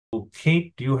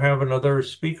Kate, do you have another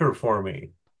speaker for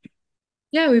me?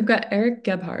 Yeah, we've got Eric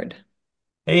Gebhard.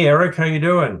 Hey, Eric, how you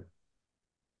doing?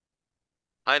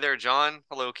 Hi there, John.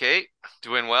 Hello, Kate.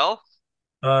 Doing well?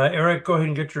 Eric, go ahead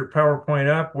and get your PowerPoint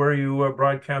up. Where are you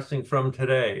broadcasting from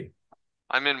today?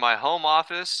 I'm in my home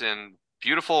office in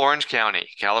beautiful Orange County,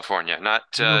 California, not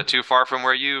Oh, too far from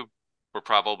where you were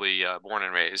probably born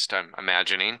and raised, I'm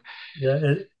imagining.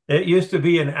 yeah, it used to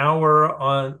be an hour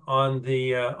on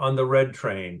the red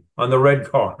train, on the red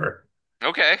car.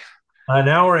 Okay. An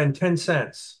hour and 10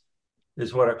 cents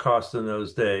is what it cost in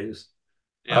those days.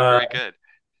 Yeah, Uh, very good.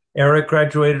 Eric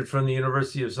graduated from the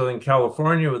University of Southern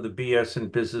California with a BS in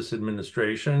Business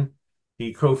Administration.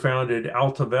 He co-founded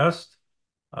AltaVest,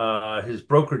 his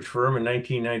brokerage firm, in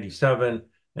 1997,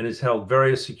 and has held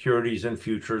various securities and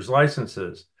futures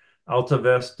licenses.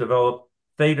 AltaVest developed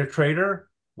ThetaTrader,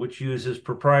 which uses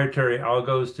proprietary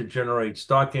algos to generate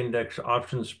stock index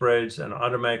option spreads and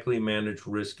automatically manage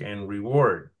risk and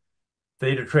reward.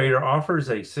 ThetaTrader offers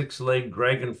a six-leg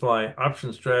dragonfly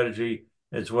option strategy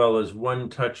as well as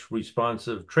one-touch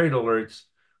responsive trade alerts,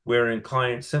 wherein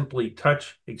clients simply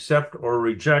touch, accept, or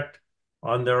reject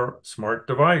on their smart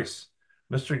device.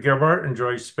 Mr. Gebhardt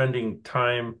enjoys spending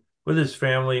time with his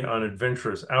family on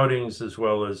adventurous outings as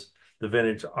well as the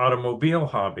vintage automobile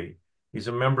hobby. He's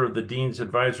a member of the Dean's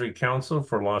Advisory Council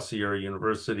for La Sierra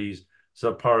University's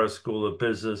Zapara School of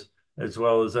Business, as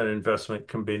well as an investment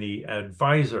committee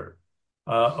advisor.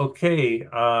 Okay,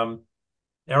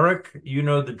 Eric, you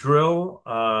know the drill.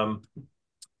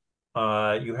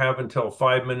 You have until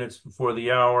 5 minutes before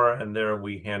the hour, and there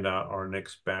we hand out our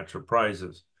next batch of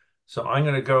prizes. So I'm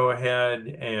going to go ahead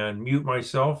and mute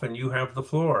myself, and you have the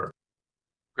floor.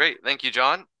 Great. Thank you,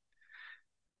 John.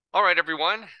 All right,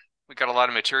 everyone. We got a lot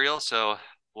of material, so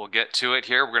we'll get to it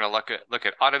here. We're going to look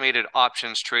at automated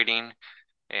options trading,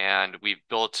 and we've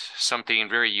built something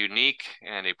very unique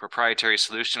and a proprietary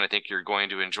solution. I think you're going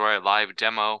to enjoy a live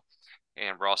demo.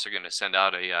 And we're also going to send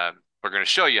out we're going to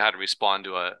show you how to respond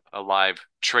to a live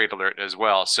trade alert as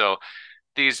well. So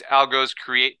these algos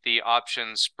create the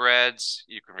option spreads.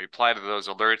 You can reply to those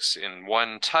alerts in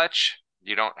one touch.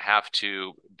 You don't have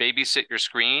to babysit your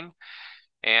screen.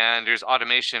 And there's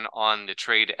automation on the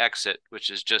trade exit, which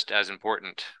is just as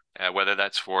important, whether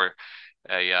that's for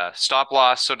a stop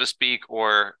loss, so to speak,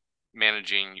 or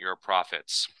managing your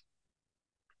profits.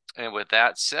 And with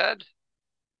that said,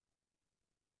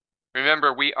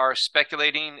 remember, we are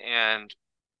speculating, and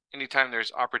anytime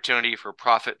there's opportunity for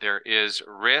profit, there is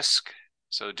risk.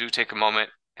 So do take a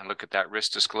moment and look at that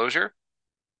risk disclosure.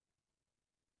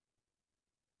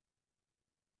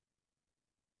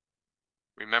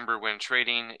 Remember, when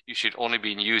trading, you should only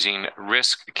be using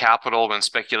risk capital when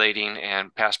speculating,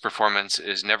 and past performance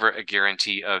is never a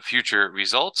guarantee of future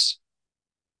results.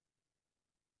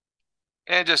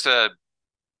 And just a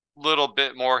little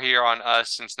bit more here on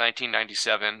us. Since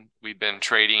 1997, we've been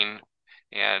trading,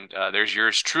 and there's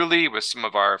yours truly with some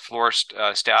of our floor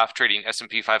staff trading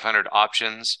S&P 500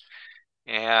 options.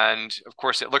 And of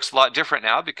course, it looks a lot different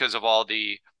now because of all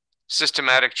the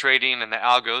systematic trading and the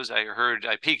algos.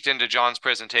 I peeked into John's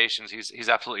presentations. He's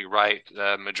absolutely right.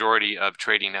 The majority of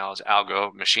trading now is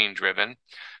algo, machine driven.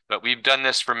 But we've done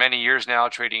this for many years now,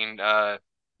 trading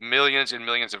millions and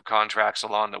millions of contracts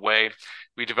along the way.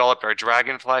 We developed our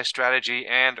Dragonfly strategy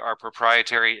and our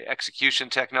proprietary execution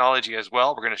technology as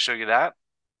well. We're going to show you that.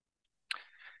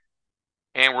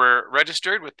 And we're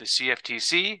registered with the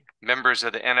CFTC, members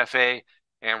of the NFA,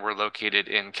 and we're located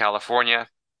in California.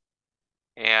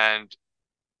 And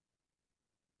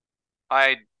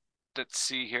let's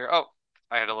see here. Oh,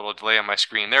 I had a little delay on my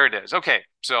screen. There it is. Okay,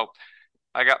 so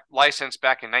I got licensed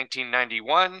back in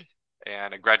 1991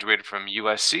 and I graduated from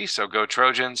USC, so go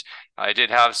Trojans. I did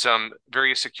have some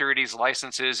various securities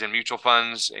licenses and mutual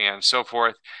funds and so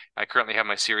forth. I currently have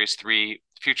my Series 3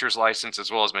 futures license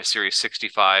as well as my Series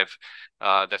 65.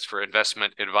 That's for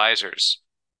investment advisors.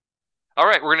 All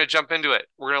right, we're going to jump into it.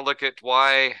 We're going to look at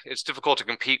why it's difficult to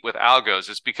compete with algos.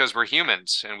 It's because we're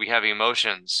humans and we have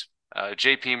emotions.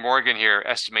 JP Morgan here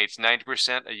estimates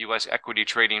 90% of US equity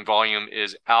trading volume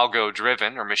is algo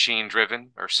driven or machine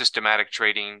driven or systematic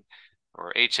trading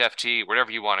or HFT,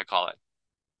 whatever you want to call it.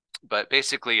 But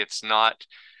basically, it's not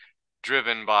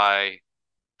driven by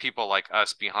people like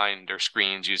us behind their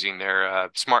screens using their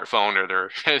smartphone or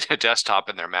their desktop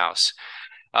and their mouse.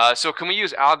 So can we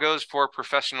use algos for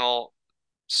professional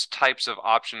types of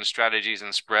option strategies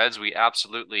and spreads? We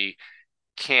absolutely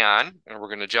can, and we're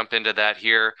going to jump into that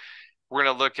here. We're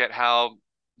going to look at how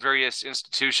various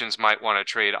institutions might want to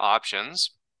trade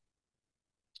options.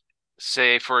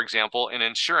 Say, for example, an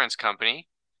insurance company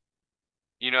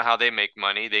you know how they make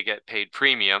money. They get paid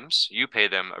premiums. You pay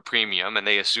them a premium, and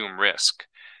they assume risk.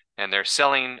 And they're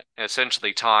selling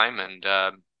essentially time, and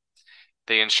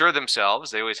they insure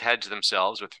themselves. They always hedge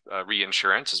themselves with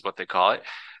reinsurance, is what they call it.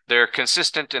 They're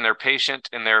consistent and they're patient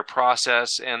in their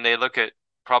process, and they look at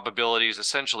probabilities,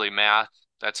 essentially math.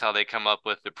 That's how they come up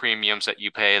with the premiums that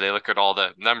you pay. They look at all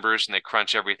the numbers and they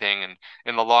crunch everything. And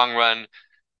in the long run,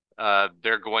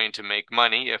 they're going to make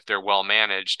money if they're well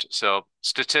managed. So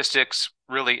statistics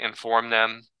really inform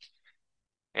them.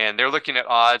 And they're looking at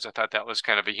odds. I thought that was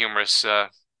kind of a humorous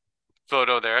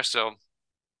photo there. So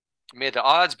may the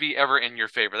odds be ever in your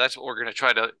favor. That's what we're going to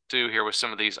try to do here with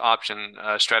some of these option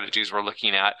strategies we're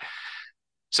looking at.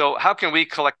 So how can we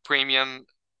collect premium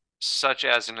such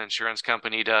as an insurance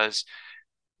company does?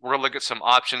 We're going to look at some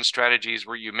option strategies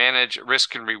where you manage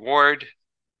risk and reward,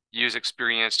 use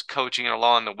experienced coaching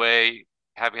along the way,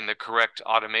 having the correct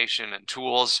automation and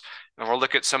tools. And we'll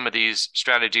look at some of these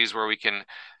strategies where we can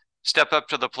step up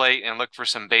to the plate and look for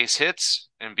some base hits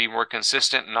and be more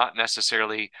consistent, not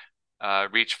necessarily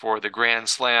reach for the grand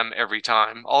slam every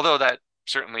time, although that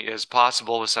certainly is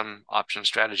possible with some option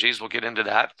strategies. We'll get into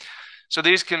that. So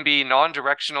these can be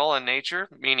non-directional in nature,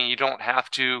 meaning you don't have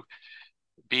to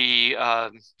be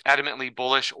adamantly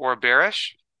bullish or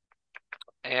bearish.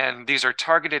 And these are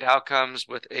targeted outcomes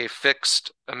with a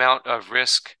fixed amount of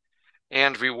risk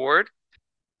and reward.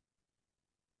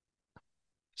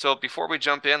 So before we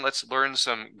jump in, let's learn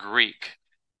some Greek.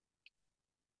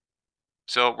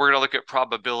 So we're going to look at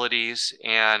probabilities,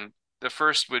 and the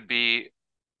first would be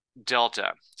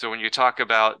delta. So when you talk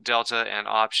about delta and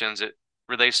options, it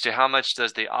relates to how much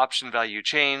does the option value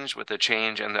change with the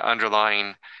change in the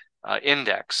underlying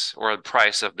index, or the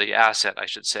price of the asset, I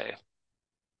should say.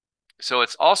 So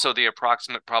it's also the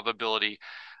approximate probability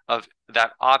of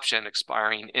that option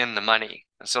expiring in the money.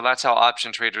 And so that's how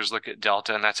option traders look at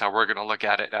delta, and that's how we're going to look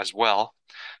at it as well.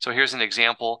 So here's an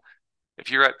example. If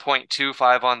you're at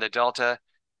 0.25 on the delta,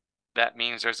 that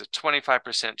means there's a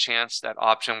 25% chance that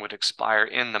option would expire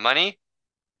in the money.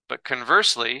 But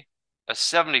conversely, a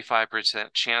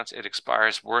 75% chance it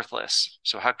expires worthless.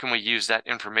 So how can we use that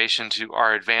information to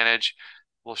our advantage?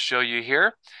 We'll show you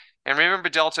here. And remember,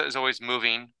 delta is always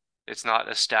moving. It's not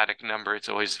a static number. It's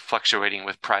always fluctuating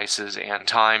with prices and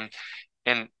time.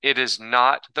 And it is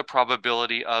not the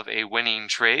probability of a winning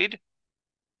trade.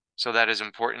 So that is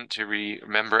important to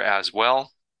remember as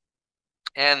well.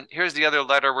 And here's the other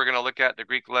letter we're going to look at, the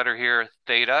Greek letter here,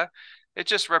 theta. It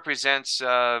just represents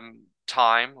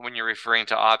time when you're referring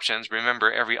to options.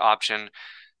 Remember, every option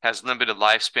has limited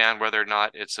lifespan, whether or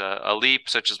not it's a leap,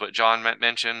 such as what John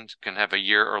mentioned, can have a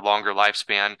year or longer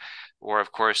lifespan. Or,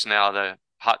 of course, now the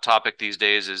hot topic these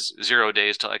days is 0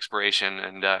 days till expiration.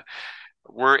 And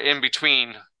we're in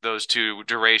between those two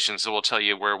durations, so we'll tell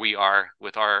you where we are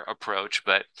with our approach.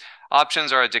 But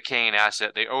options are a decaying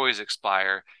asset. They always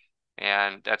expire,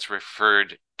 and that's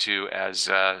referred to as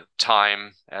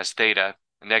time, as theta,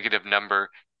 a negative number.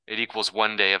 It equals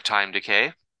 1 day of time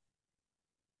decay.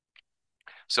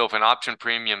 So if an option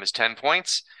premium is 10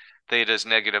 points, theta is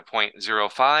negative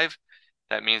 0.05.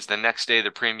 That means the next day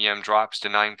the premium drops to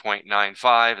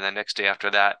 9.95, and the next day after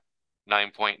that,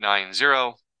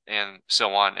 9.90. And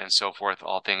so on and so forth,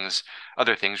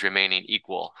 other things remaining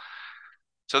equal.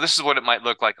 So this is what it might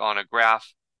look like on a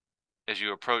graph. As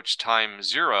you approach time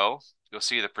 0, you'll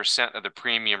see the percent of the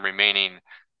premium remaining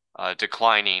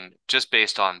declining just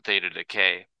based on theta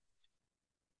decay.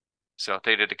 So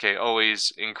theta decay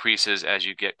always increases as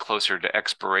you get closer to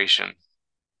expiration.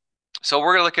 So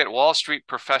we're going to look at Wall Street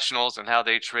professionals and how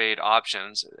they trade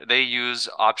options. They use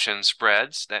option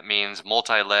spreads. That means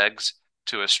multi-legs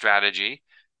to a strategy.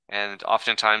 And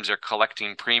oftentimes they're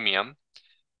collecting premium.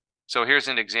 So here's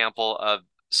an example of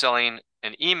selling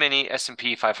an E-mini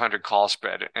S&P 500 call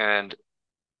spread. And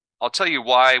I'll tell you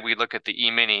why we look at the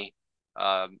E-mini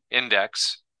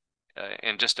index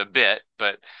in just a bit.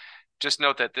 But just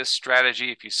note that this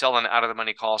strategy, if you sell an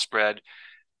out-of-the-money call spread,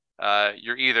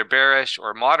 you're either bearish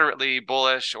or moderately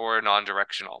bullish or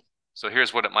non-directional. So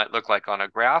here's what it might look like on a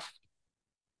graph.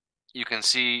 You can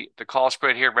see the call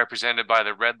spread here represented by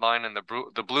the red line and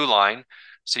the blue line.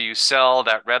 So you sell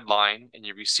that red line and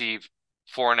you receive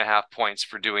 4.5 points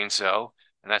for doing so.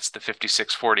 And that's the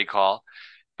 56.40 call.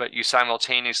 But you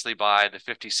simultaneously buy the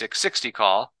 56.60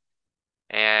 call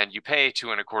and you pay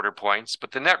 2.25 points.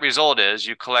 But the net result is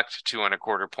you collect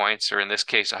 2.25 points, or in this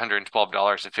case,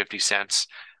 $112.50.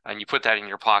 And you put that in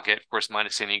your pocket, of course,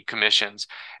 minus any commissions.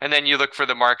 And then you look for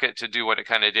the market to do what it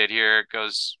kind of did here. It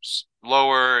goes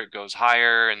lower, it goes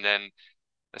higher, and then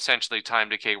essentially time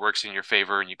decay works in your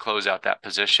favor and you close out that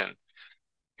position.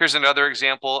 Here's another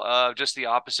example of just the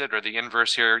opposite or the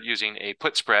inverse here using a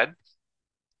put spread.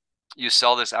 You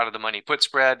sell this out of the money put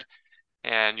spread,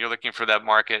 and you're looking for that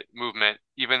market movement,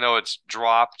 even though it's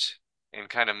dropped and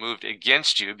kind of moved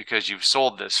against you because you've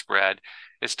sold this spread,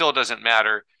 it still doesn't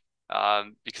matter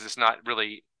because it's not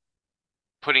really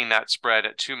putting that spread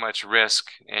at too much risk,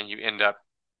 and you end up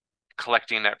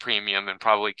collecting that premium and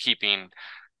probably keeping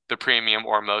the premium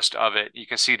or most of it. You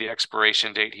can see the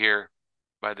expiration date here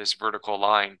by this vertical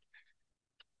line.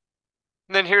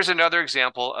 And then here's another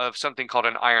example of something called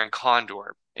an iron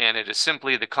condor, and it is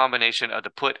simply the combination of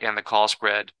the put and the call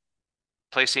spread,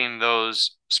 placing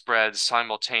those spreads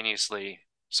simultaneously.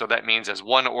 So that means as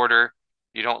one order,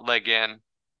 you don't leg in.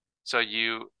 So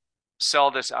you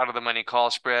sell this out of the money call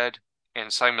spread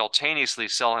and simultaneously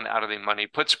selling out of the money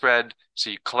put spread. So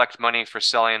you collect money for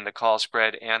selling the call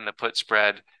spread and the put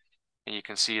spread. And you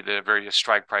can see the various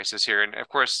strike prices here. And of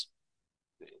course,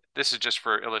 this is just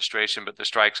for illustration, but the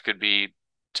strikes could be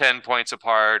 10 points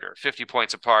apart or 50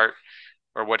 points apart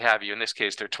or what have you. In this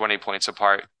case, they're 20 points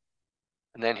apart.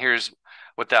 And then here's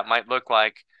what that might look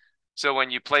like. So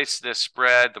when you place this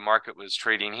spread, the market was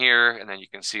trading here, and then you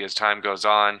can see as time goes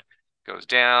on, it goes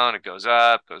down, it goes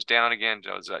up, goes down again,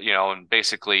 goes up, and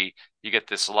basically you get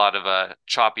this a lot of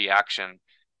choppy action.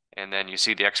 And then you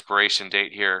see the expiration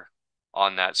date here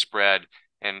on that spread.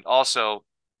 And also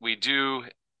we do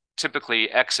typically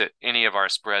exit any of our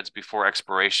spreads before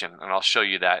expiration, and I'll show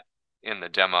you that in the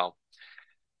demo.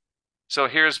 So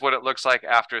here's what it looks like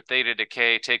after theta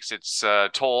decay takes its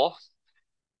toll.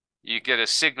 You get a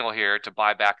signal here to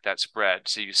buy back that spread.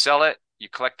 So you sell it, you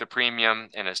collect the premium,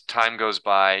 and as time goes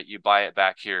by, you buy it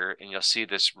back here, and you'll see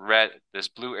this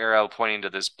blue arrow pointing to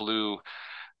this blue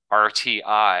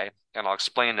RTI, and I'll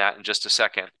explain that in just a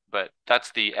second. But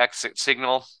that's the exit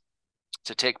signal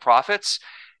to take profits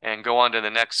and go on to the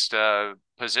next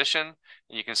position.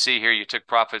 And you can see here you took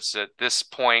profits at this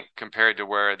point compared to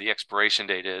where the expiration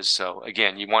date is. So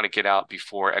again, you want to get out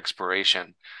before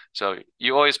expiration. So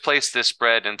you always place this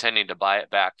spread intending to buy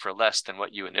it back for less than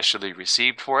what you initially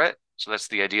received for it. So that's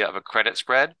the idea of a credit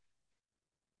spread.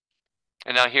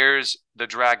 And now here's the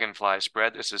dragonfly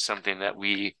spread. This is something that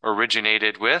we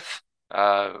originated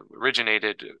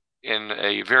in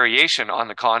a variation on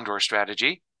the condor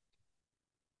strategy.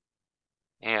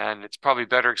 And it's probably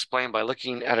better explained by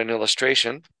looking at an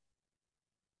illustration.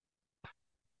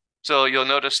 So you'll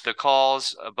notice the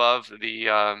calls above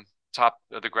the top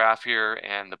of the graph here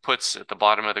and the puts at the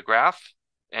bottom of the graph.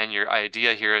 And your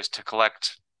idea here is to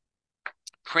collect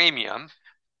premium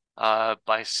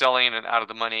by selling an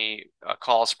out-of-the-money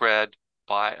call spread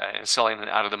and selling an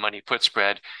out-of-the-money put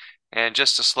spread. And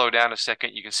just to slow down a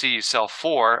second, you can see you sell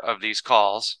 4 of these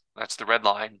calls. That's the red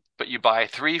line. But you buy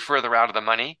 3 further out of the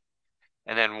money,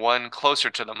 and then 1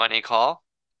 closer to the money call,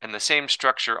 and the same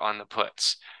structure on the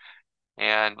puts.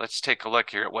 And let's take a look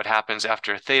here at what happens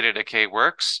after theta decay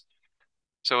works.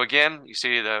 So again, you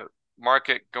see the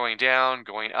market going down,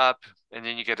 going up, and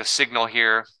then you get a signal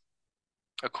here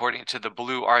according to the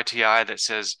blue RTI that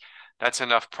says that's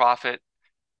enough profit.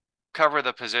 Cover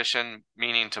the position,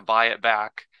 meaning to buy it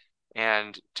back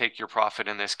and take your profit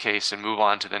in this case and move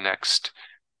on to the next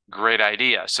great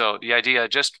idea. So the idea,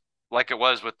 just like it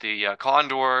was with the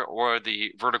condor or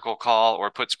the vertical call or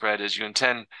put spread, is you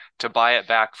intend to buy it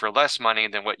back for less money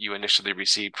than what you initially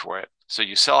received for it. So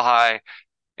you sell high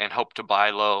and hope to buy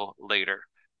low later.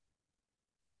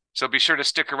 So be sure to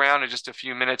stick around in just a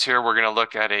few minutes here. We're going to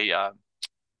look at a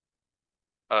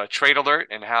trade alert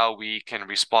and how we can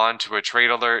respond to a trade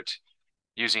alert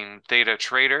using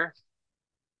ThetaTrader.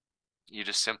 You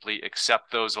just simply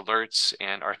accept those alerts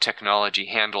and our technology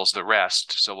handles the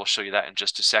rest. So we'll show you that in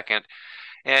just a second.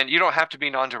 And you don't have to be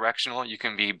non-directional. You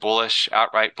can be bullish,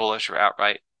 outright bullish, or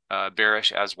outright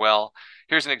bearish as well.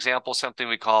 Here's an example, something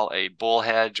we call a bull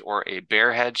hedge or a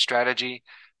bear hedge strategy.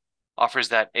 Offers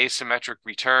that asymmetric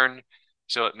return,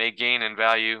 so it may gain in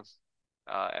value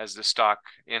as the stock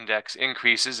index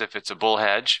increases if it's a bull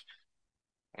hedge.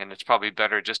 And it's probably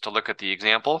better just to look at the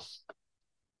example.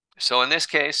 So in this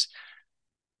case,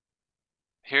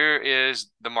 here is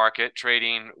the market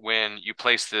trading when you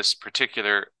place this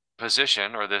particular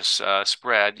position or this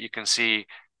spread. You can see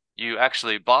you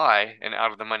actually buy an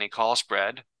out-of-the-money call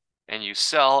spread and you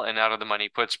sell an out-of-the-money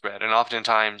put spread. And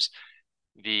oftentimes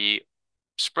the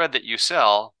spread that you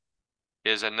sell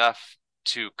is enough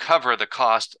to cover the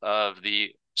cost of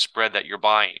the spread that you're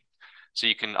buying. So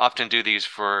you can often do these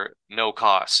for no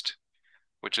cost,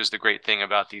 which is the great thing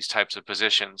about these types of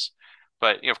positions.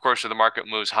 But of course, if the market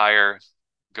moves higher,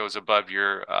 goes above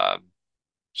your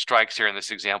strikes here in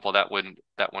this example, that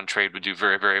one trade would do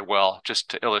very, very well. Just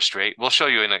to illustrate, we'll show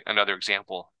you in another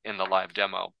example in the live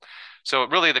demo. So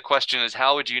really the question is,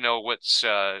 how would you know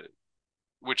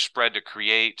which spread to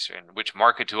create and which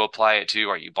market to apply it to?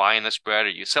 Are you buying the spread? Are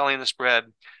you selling the spread?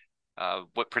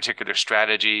 What particular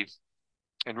strategy?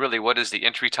 And really, what is the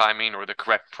entry timing or the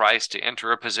correct price to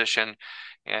enter a position?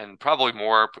 And probably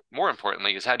more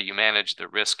importantly is, how do you manage the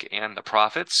risk and the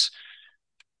profits?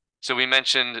 So we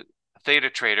mentioned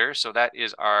ThetaTrader, so that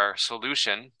is our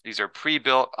solution. These are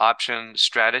pre-built option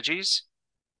strategies.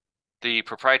 The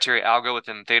proprietary algo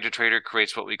within ThetaTrader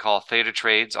creates what we call theta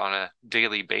trades on a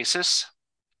daily basis.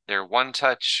 They're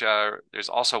one-touch. There's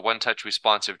also one-touch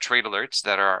responsive trade alerts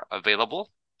that are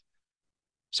available.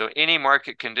 So any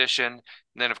market condition, and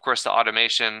then of course the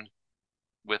automation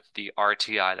with the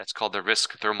RTI, that's called the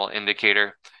risk thermal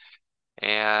indicator.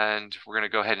 And we're going to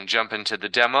go ahead and jump into the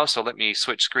demo. So let me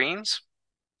switch screens.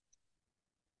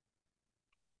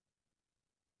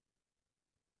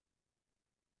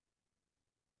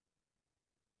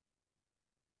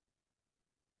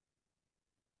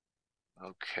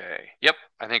 Okay, yep,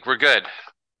 I think we're good.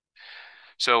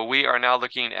 So we are now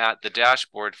looking at the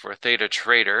dashboard for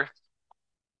ThetaTrader.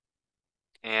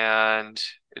 And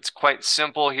it's quite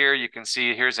simple here. You can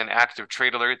see here's an active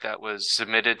trade alert that was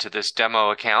submitted to this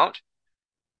demo account.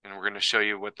 And we're going to show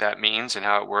you what that means and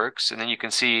how it works. And then you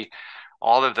can see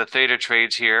all of the theta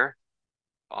trades here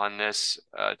on this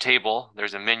table.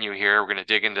 There's a menu here. We're going to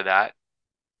dig into that.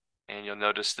 And you'll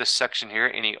notice this section here,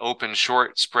 any open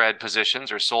short spread positions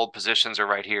or sold positions are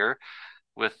right here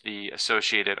with the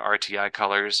associated RTI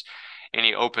colors.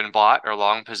 Any open bought or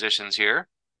long positions here.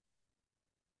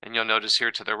 And you'll notice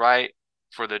here to the right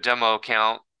for the demo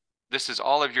account, this is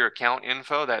all of your account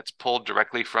info that's pulled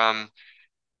directly from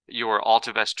your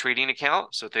AltaVest trading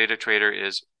account. So ThetaTrader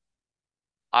is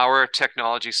our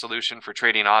technology solution for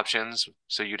trading options.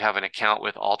 So you'd have an account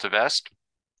with AltaVest.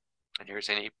 And here's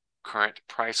any current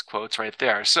price quotes right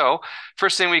there. So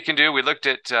first thing we can do, we looked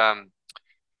at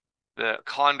the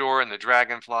Condor and the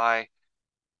Dragonfly.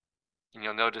 And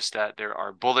you'll notice that there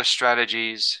are bullish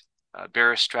strategies,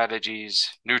 bearish strategies,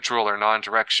 neutral or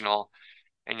non-directional.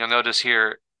 And you'll notice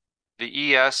here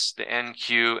the ES, the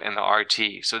NQ, and the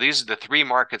RT. So these are the three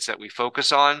markets that we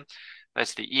focus on.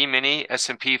 That's the E-mini,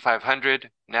 S&P 500,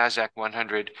 NASDAQ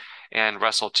 100, and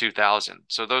Russell 2000.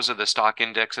 So those are the stock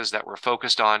indexes that we're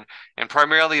focused on. And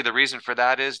primarily the reason for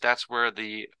that is that's where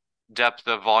the depth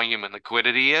of volume and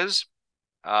liquidity is.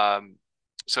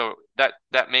 So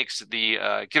that makes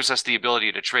gives us the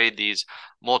ability to trade these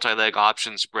multi-leg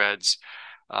option spreads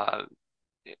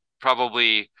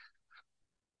probably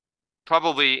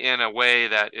in a way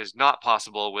that is not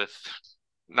possible with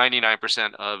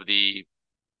 99% of the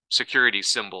security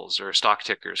symbols or stock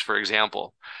tickers, for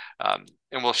example.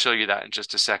 And we'll show you that in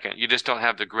just a second. You just don't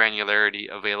have the granularity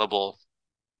available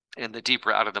in the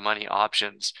deeper out of the money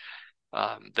options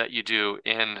that you do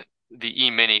in the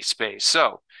E-mini space.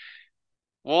 So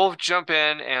we'll jump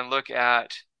in and look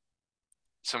at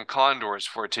some condors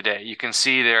for today. You can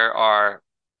see there are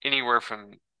anywhere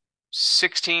from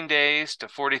 16 days to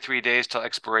 43 days till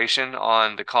expiration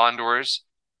on the condors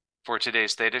for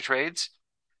today's theta trades.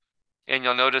 And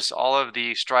you'll notice all of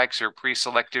the strikes are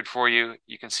pre-selected for you.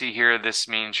 You can see here, this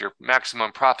means your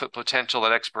maximum profit potential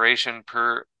at expiration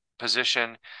per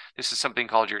position. This is something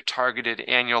called your targeted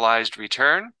annualized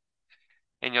return.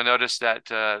 And you'll notice that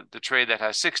the trade that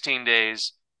has 16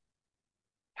 days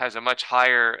has a much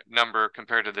higher number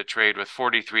compared to the trade with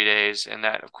 43 days. And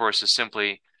that, of course, is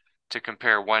simply to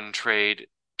compare one trade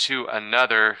to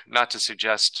another, not to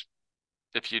suggest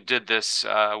if you did this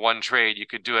one trade, you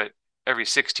could do it every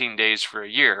 16 days for a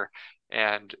year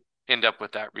and end up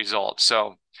with that result.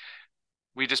 So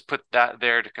we just put that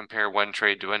there to compare one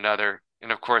trade to another.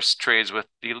 And of course, trades with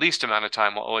the least amount of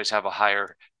time will always have a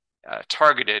higher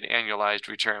targeted annualized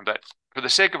return. But for the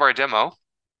sake of our demo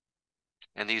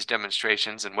and these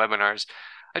demonstrations and webinars,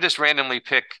 I just randomly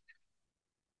pick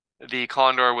the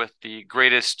condor with the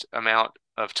greatest amount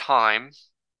of time.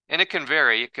 And it can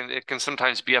vary. It can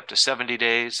sometimes be up to 70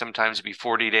 days, sometimes be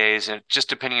 40 days, and just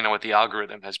depending on what the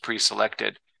algorithm has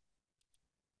pre-selected.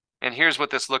 And here's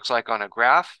what this looks like on a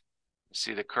graph. You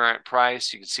see the current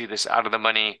price. You can see this out of the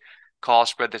money call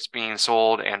spread that's being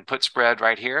sold and put spread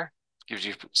right here. Gives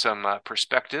you some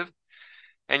perspective.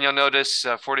 And you'll notice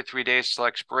 43 days till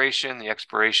expiration, the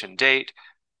expiration date,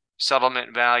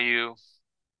 settlement value,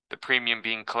 the premium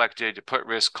being collected, put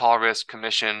risk, call risk,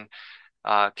 commission,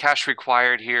 cash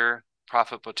required here,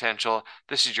 profit potential.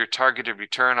 This is your targeted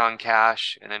return on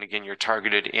cash. And then again, your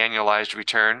targeted annualized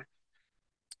return.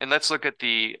 And let's look at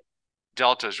the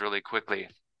deltas really quickly.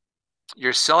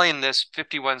 you're selling this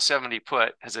 5170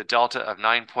 put has a delta of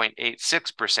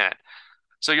 9.86%.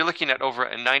 So you're looking at over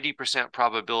a 90%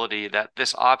 probability that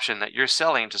this option that you're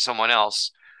selling to someone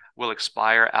else will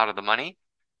expire out of the money.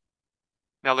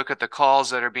 Now look at the calls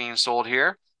that are being sold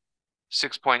here,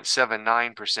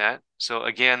 6.79%. So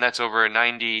again, that's over a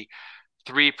 93%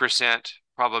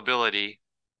 probability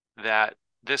that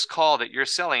this call that you're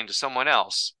selling to someone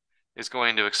else is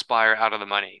going to expire out of the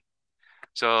money.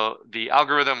 So the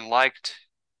algorithm liked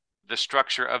the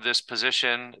structure of this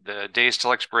position, the days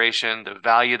till expiration, the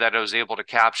value that it was able to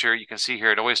capture. You can see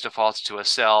here it always defaults to a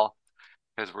sell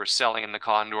because we're selling in the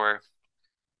condor,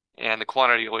 and the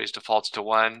quantity always defaults to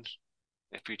 1.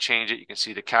 If you change it, you can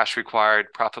see the cash required,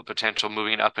 profit potential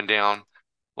moving up and down.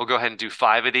 We'll go ahead and do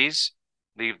 5 of these,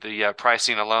 leave the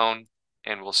pricing alone,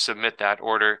 and we'll submit that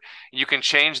order. You can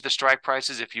change the strike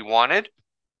prices if you wanted,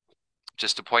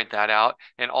 just to point that out.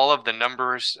 And all of the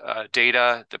numbers,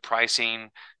 data, the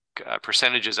pricing,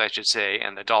 percentages, I should say,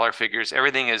 and the dollar figures,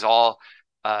 everything is all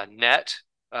net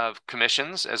of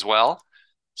commissions as well.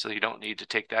 So you don't need to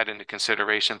take that into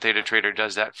consideration. ThetaTrader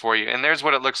does that for you. And there's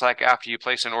what it looks like after you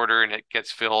place an order and it gets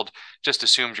filled. Just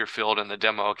assumes you're filled in the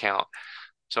demo account.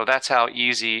 So that's how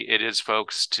easy it is,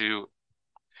 folks, to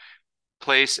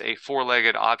place a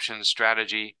 4-legged option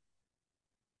strategy.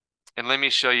 And let me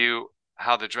show you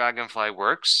how the Dragonfly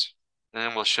works. And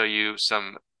then we'll show you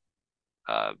some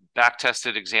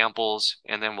back-tested examples,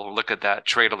 and then we'll look at that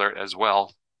trade alert as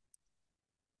well.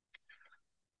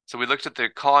 So we looked at the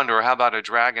condor. How about a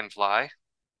dragonfly?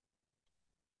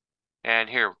 And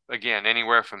here, again,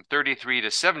 anywhere from 33 to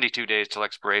 72 days till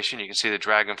expiration. You can see the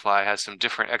dragonfly has some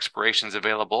different expirations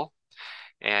available.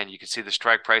 And you can see the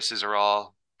strike prices are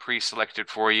all pre-selected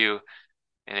for you.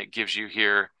 And it gives you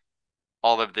here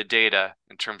all of the data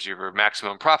in terms of your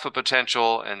maximum profit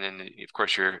potential, and then, of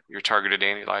course, your targeted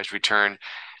annualized return.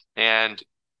 And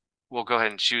we'll go ahead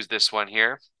and choose this one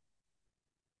here.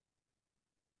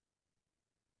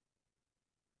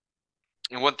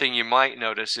 And one thing you might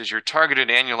notice is your targeted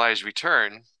annualized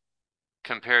return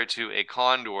compared to a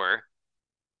condor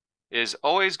is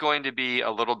always going to be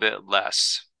a little bit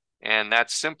less. And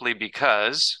that's simply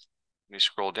because, let me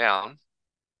scroll down.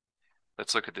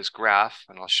 Let's look at this graph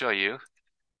and I'll show you.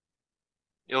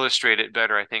 Illustrate it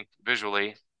better, I think,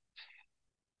 visually.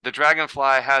 The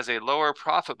dragonfly has a lower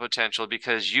profit potential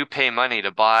because you pay money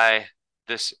to buy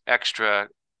this extra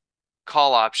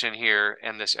call option here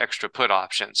and this extra put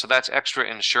option. So that's extra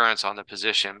insurance on the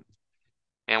position.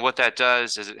 And what that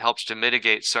does is it helps to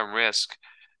mitigate some risk,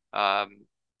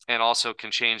 and also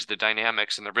can change the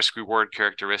dynamics and the risk reward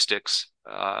characteristics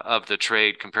of the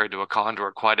trade compared to a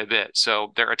condor quite a bit.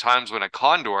 So there are times when a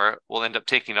condor will end up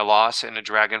taking a loss and a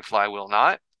dragonfly will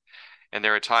not. And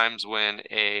there are times when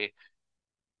a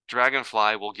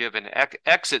dragonfly will give an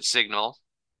exit signal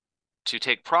to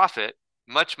take profit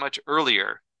much, much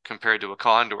earlier compared to a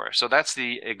condor. So that's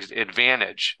the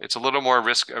advantage. It's a little more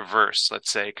risk averse,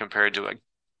 let's say, compared to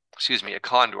a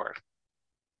condor.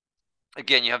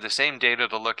 Again, you have the same data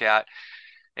to look at,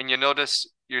 and you notice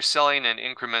you're selling in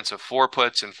increments of 4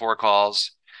 puts and 4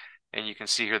 calls. And you can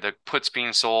see here the puts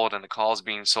being sold and the calls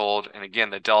being sold. And again,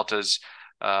 the deltas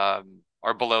are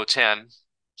below 10.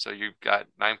 So you've got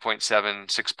 9.7,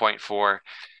 6.4.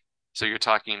 So you're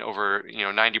talking over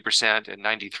 90% and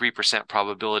 93%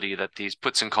 probability that these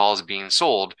puts and calls being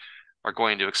sold are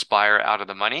going to expire out of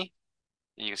the money.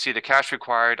 And you can see the cash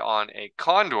required on a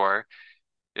condor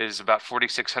is about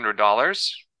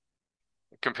 $4,600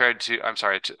 compared to, I'm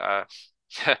sorry,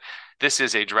 this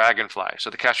is a dragonfly. So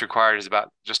the cash required is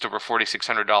about just over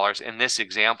 $4,600 in this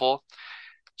example.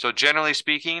 So generally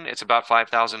speaking, it's about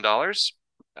 $5,000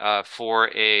 for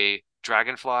a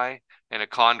dragonfly, and a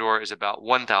condor is about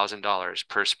 $1,000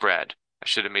 per spread. I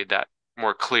should have made that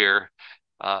more clear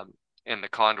in the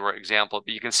condor example.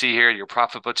 But you can see here your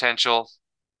profit potential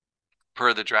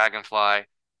per the dragonfly,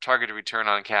 targeted return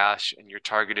on cash, and your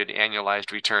targeted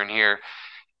annualized return here.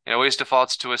 It always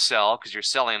defaults to a sell because you're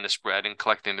selling the spread and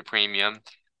collecting the premium.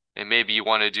 And maybe you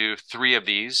want to do 3 of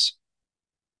these,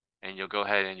 and you'll go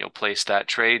ahead and you'll place that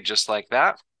trade just like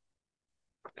that.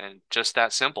 And just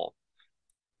that simple.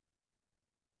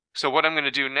 So what I'm going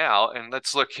to do now, and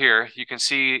let's look here, you can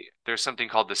see there's something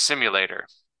called the simulator.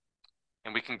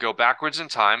 And we can go backwards in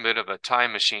time, a bit of a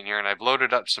time machine here, and I've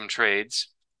loaded up some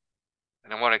trades.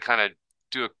 And I want to kind of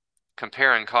do a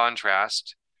compare and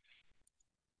contrast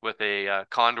with a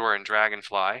condor and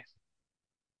dragonfly.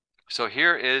 So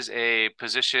here is a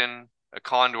position, a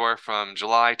condor from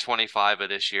July 25 of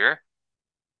this year.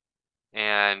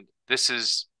 And this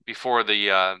is before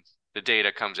the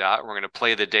data comes out. We're going to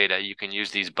play the data. You can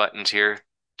use these buttons here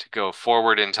to go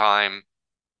forward in time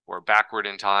or backward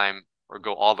in time or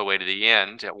go all the way to the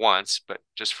end at once. But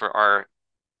just for our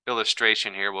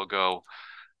illustration here, we'll go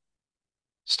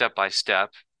step by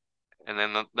step. And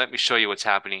then let me show you what's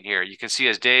happening here. You can see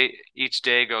as each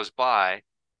day goes by,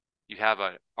 you have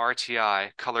a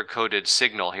RTI color-coded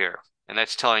signal here. And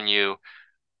that's telling you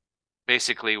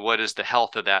basically what is the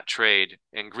health of that trade.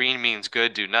 And green means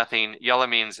good, do nothing. Yellow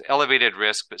means elevated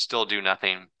risk, but still do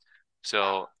nothing.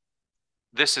 So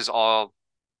this is all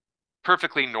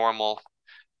perfectly normal,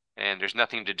 and there's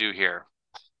nothing to do here.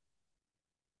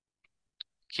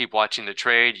 Keep watching the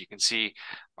trade. You can see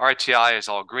RTI is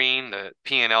all green. The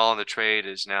P&L on the trade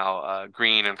is now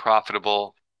green and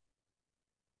profitable.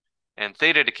 And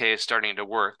theta decay is starting to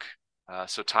work.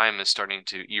 So time is starting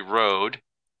to erode.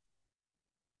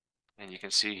 And you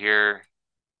can see here,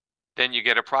 then you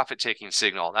get a profit-taking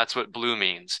signal. That's what blue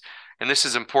means. And this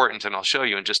is important, and I'll show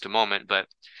you in just a moment. But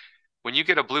when you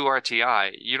get a blue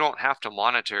RTI, you don't have to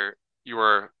monitor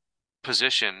your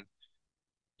position.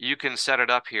 You can set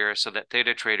it up here so that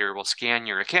ThetaTrader will scan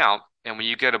your account. And when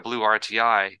you get a blue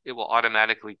RTI, it will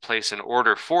automatically place an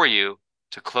order for you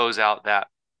to close out that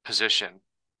position.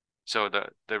 So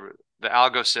the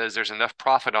algo says there's enough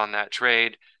profit on that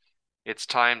trade. It's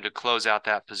time to close out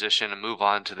that position and move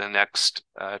on to the next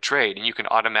trade. And you can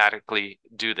automatically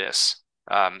do this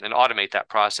and automate that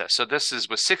process. So this is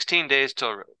with 16 days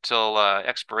till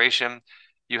expiration,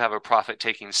 you have a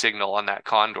profit-taking signal on that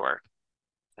condor.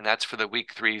 And that's for the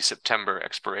week 3 September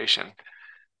expiration.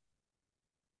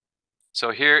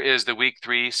 So here is the week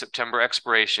 3 September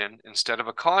expiration. Instead of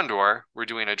a condor, we're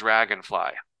doing a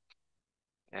dragonfly.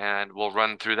 And we'll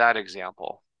run through that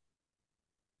example.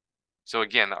 So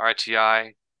again, the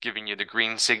RTI giving you the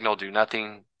green signal, do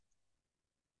nothing.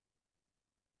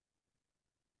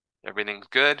 Everything's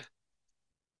good.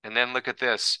 And then look at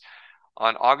this.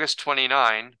 On August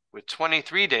 29, with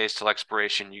 23 days till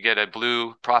expiration, you get a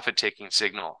blue profit-taking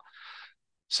signal.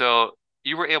 So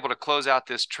you were able to close out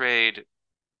this trade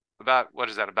about, what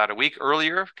is that, about a week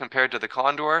earlier compared to the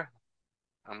condor?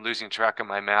 I'm losing track of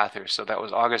my math here. So that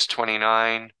was August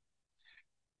 29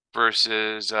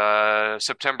 versus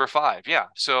September 5. Yeah,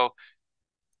 so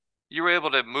you were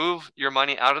able to move your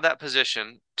money out of that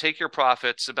position, take your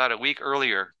profits about a week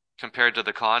earlier compared to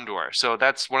the condor. So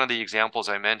that's one of the examples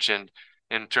I mentioned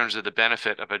in terms of the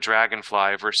benefit of a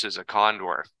dragonfly versus a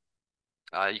condor.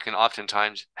 You can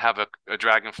oftentimes have a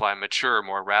dragonfly mature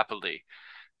more rapidly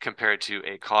compared to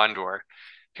a condor.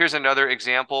 Here's another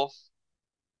example.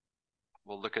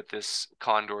 We'll look at this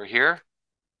condor here.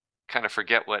 Kind of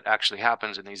forget what actually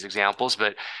happens in these examples,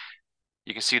 but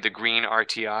you can see the green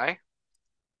RTI,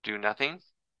 do nothing.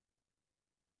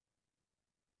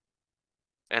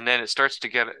 And then it starts to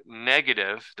get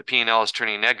negative. The P&L is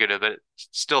turning negative, but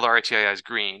still the RTI is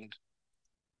green.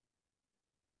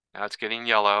 Now it's getting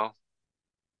yellow.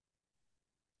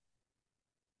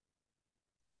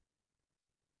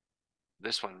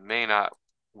 This one may not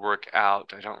work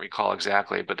out. I don't recall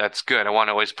exactly, but that's good. I want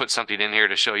to always put something in here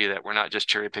to show you that we're not just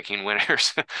cherry picking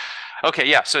winners. Okay,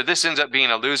 yeah, so this ends up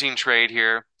being a losing trade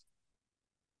here.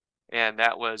 And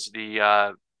that was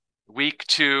the week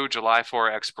 2, July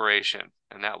 4 expiration.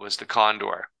 And that was the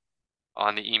condor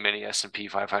on the E-mini S&P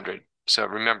 500. So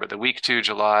remember the week 2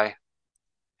 July.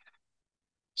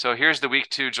 So here's the week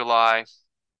 2 July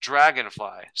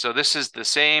dragonfly. So this is the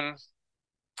same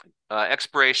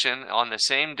expiration on the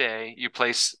same day. You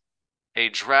place a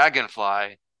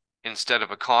dragonfly instead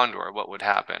of a condor. What would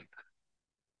happen?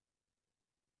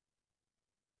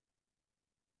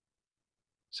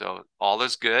 So all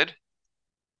is good.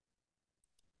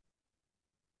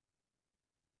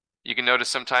 You can notice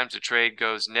sometimes the trade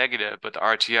goes negative, but the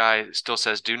RTI still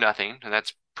says do nothing. And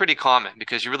that's pretty common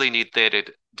because you really need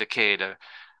theta decay to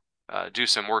do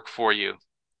some work for you,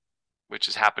 which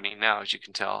is happening now, as you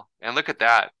can tell. And look at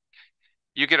that.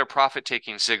 You get a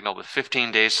profit-taking signal with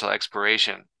 15 days till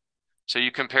expiration. So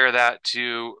you compare that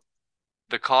to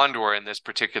the condor in this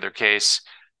particular case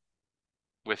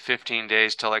with 15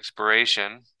 days till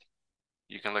expiration.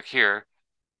 You can look here.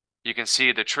 You can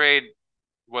see the trade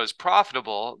was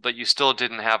profitable, but you still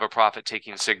didn't have a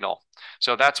profit-taking signal.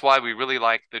 So that's why we really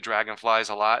like the dragonflies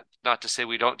a lot. Not to say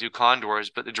we don't do condors,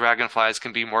 but the dragonflies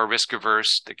can be more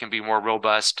risk-averse, they can be more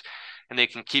robust, and they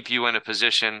can keep you in a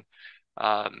position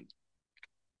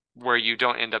where you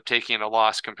don't end up taking a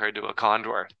loss compared to a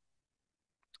condor.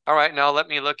 All right, now let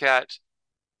me look at,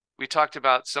 we talked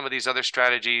about some of these other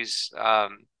strategies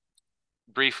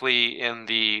briefly in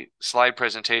the slide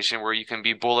presentation where you can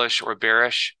be bullish or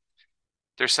bearish.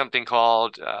 There's something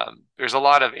called, there's a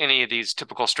lot of any of these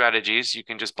typical strategies. You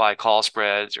can just buy call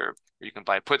spreads or you can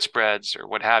buy put spreads or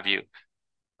what have you.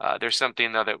 There's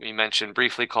something though that we mentioned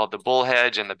briefly called the bull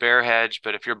hedge and the bear hedge.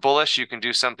 But if you're bullish, you can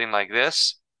do something like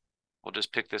this. We'll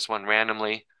just pick this one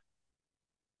randomly.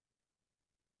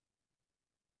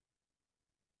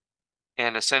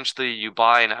 And essentially you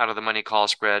buy an out-of-the-money call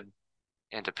spread,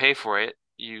 and to pay for it,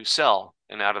 you sell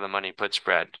an out-of-the-money put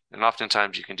spread. And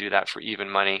oftentimes you can do that for even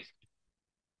money.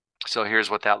 So here's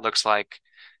what that looks like.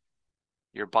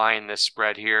 You're buying this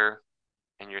spread here,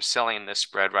 and you're selling this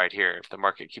spread right here. If the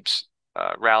market keeps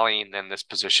rallying, then this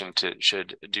position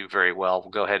should do very well. We'll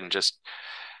go ahead and just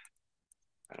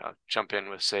jump in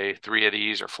with, say, 3 of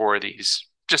these or 4 of these.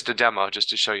 Just a demo, just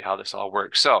to show you how this all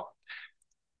works. So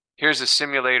here's a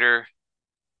simulator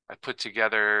I put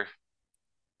together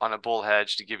on a bull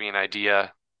hedge to give you an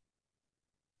idea.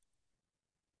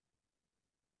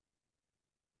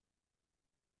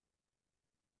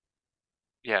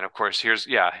 Yeah, and of course,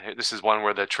 this is one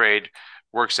where the trade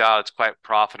works out. It's quite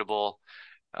profitable.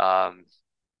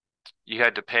 You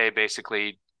had to pay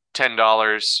basically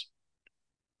 $10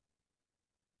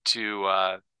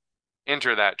 to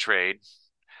enter that trade.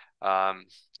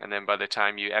 And then by the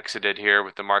time you exited here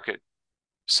with the market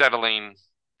settling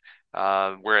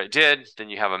where it did, then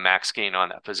you have a max gain on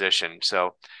that position.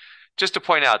 So just to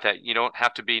point out that you don't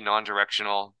have to be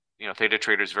non-directional.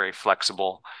 ThetaTrader is very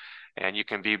flexible, and you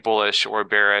can be bullish or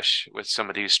bearish with some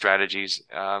of these strategies.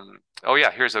 Oh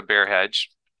yeah, here's a bear hedge.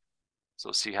 So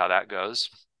we'll see how that goes.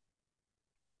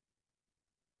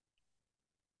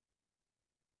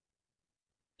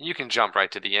 You can jump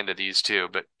right to the end of these too,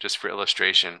 but just for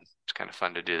illustration, it's kind of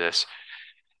fun to do this.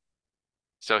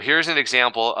 So here's an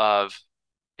example of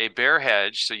a bear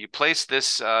hedge. So you place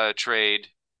this trade,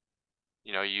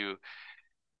 you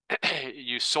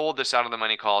you sold this out of the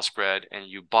money call spread, and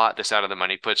you bought this out of the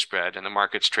money put spread, and the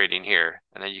market's trading here.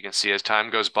 And then you can see as time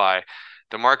goes by,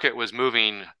 the market was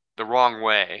moving the wrong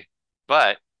way,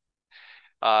 but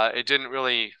it didn't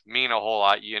really mean a whole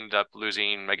lot. You ended up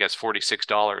losing, I guess,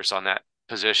 $46 on that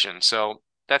position. So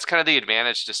that's kind of the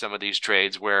advantage to some of these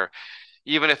trades, where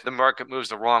even if the market moves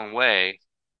the wrong way,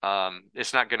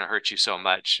 it's not going to hurt you so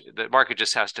much. The market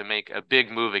just has to make a big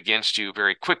move against you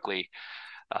very quickly.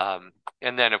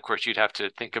 And then, of course, you'd have to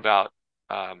think about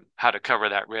how to cover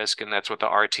that risk, and that's what the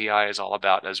RTI is all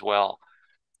about as well.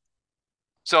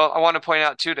 So I want to point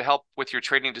out, too, to help with your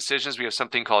trading decisions, we have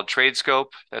something called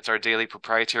TradeScope. That's our daily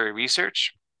proprietary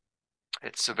research.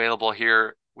 It's available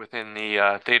here within the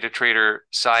ThetaTrader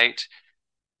site.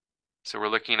 So we're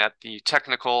looking at the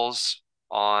technicals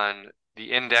on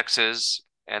the indexes,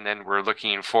 and then we're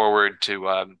looking forward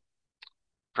to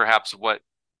perhaps what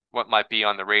might be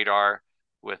on the radar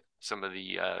with some of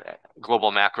the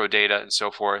global macro data and so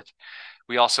forth.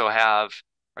 We also have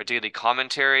our daily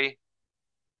commentary,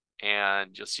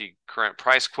 and you'll see current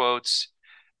price quotes.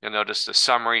 You'll notice the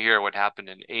summary here, what happened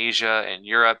in Asia and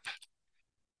Europe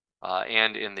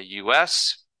and in the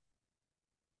US.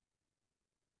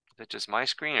 Is that just my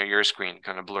screen or your screen?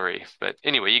 Kind of blurry, but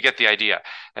anyway, you get the idea.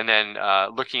 And then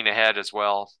looking ahead as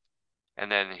well.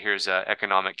 And then here's an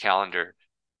economic calendar.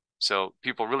 So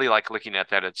people really like looking at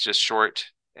that. It's just short,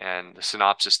 and the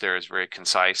synopsis there is very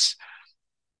concise.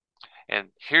 And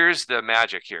here's the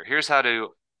magic here. Here's how to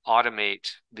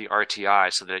automate the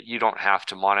RTI so that you don't have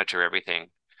to monitor everything.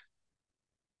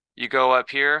 You go up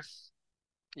here,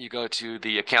 you go to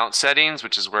the account settings,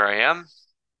 which is where I am,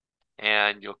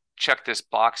 and you'll check this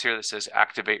box here that says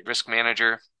Activate Risk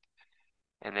Manager.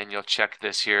 And then you'll check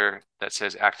this here that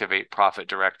says Activate Profit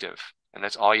Directive. And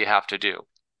that's all you have to do.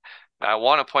 Now, I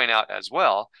want to point out as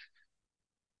well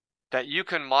that you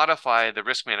can modify the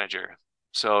risk manager.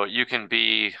 So you can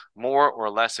be more or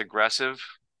less aggressive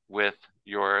with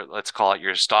your, let's call it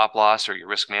your stop loss or your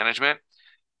risk management.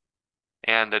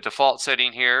 And the default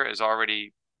setting here is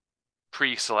already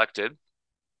pre-selected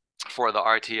for the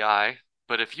RTI.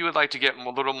 But if you would like to get a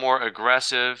little more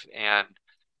aggressive, and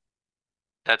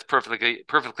that's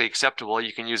perfectly acceptable,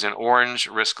 you can use an orange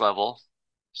risk level.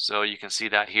 So you can see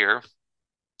that here.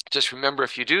 Just remember,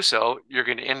 if you do so, you're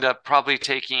going to end up probably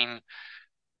taking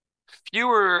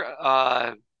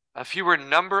a fewer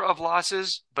number of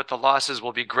losses, but the losses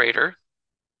will be greater.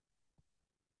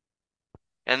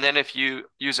 And then if you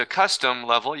use a custom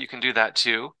level, you can do that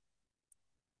too.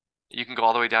 You can go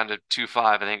all the way down to 2.5,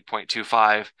 I think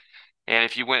 0.25. And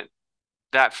if you went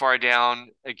that far down,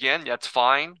 again, that's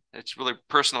fine. It's really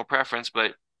personal preference,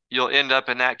 but you'll end up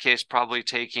in that case probably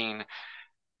taking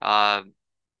a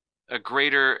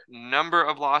greater number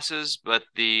of losses, but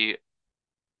the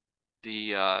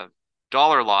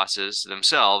dollar losses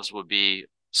themselves will be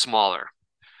smaller.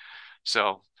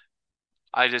 So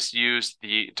I just used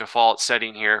the default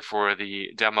setting here for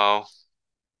the demo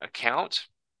account.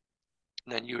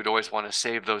 And then you would always want to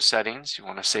save those settings. You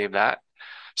want to save that.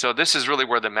 So this is really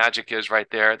where the magic is right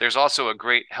there. There's also a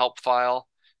great help file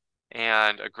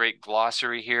and a great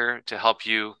glossary here to help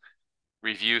you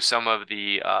review some of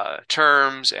the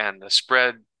terms and the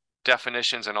spread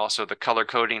definitions, and also the color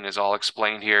coding is all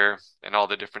explained here, and all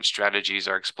the different strategies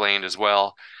are explained as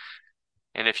well.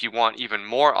 And if you want even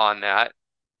more on that,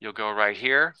 you'll go right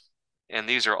here, and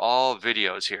these are all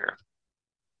videos here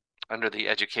under the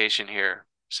education here.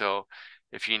 So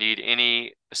if you need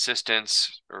any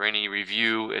assistance or any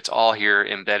review, it's all here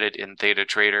embedded in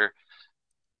ThetaTrader.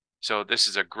 So this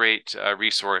is a great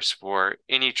resource for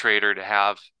any trader to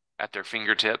have at their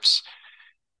fingertips.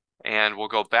 And we'll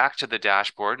go back to the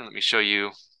dashboard and let me show you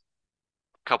a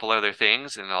couple other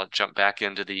things, and I'll jump back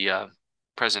into the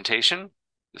presentation,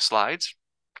 the slides.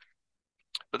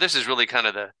 But this is really kind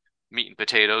of the meat and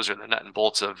potatoes, or the nut and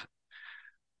bolts of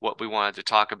what we wanted to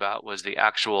talk about, was the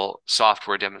actual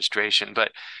software demonstration.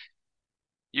 But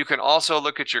you can also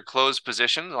look at your closed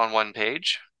positions on one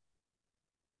page.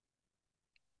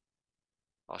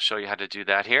 I'll show you how to do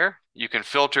that here. You can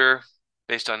filter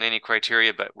based on any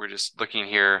criteria, but we're just looking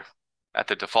here at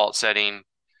the default setting,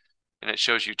 and it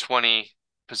shows you 20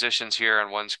 positions here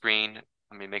on one screen.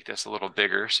 Let me make this a little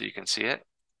bigger so you can see it.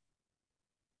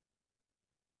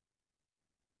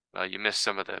 Well, you missed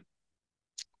some of the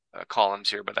columns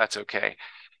here, but that's okay.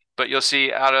 But you'll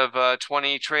see out of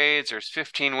 20 trades, there's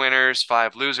 15 winners,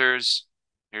 5 losers.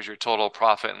 Here's your total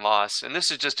profit and loss. And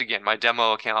this is just, again, my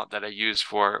demo account that I use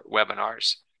for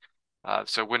webinars.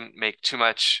 So it wouldn't make too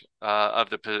much of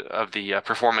the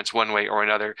performance one way or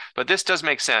another. But this does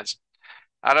make sense.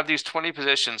 Out of these 20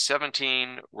 positions,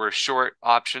 17 were short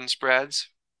option spreads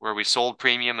where we sold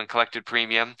premium and collected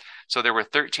premium. So there were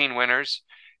 13 winners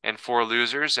and 4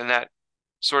 losers. And that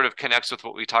sort of connects with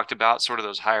what we talked about, sort of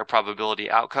those higher probability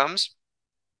outcomes.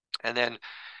 And then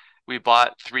we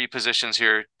bought 3 positions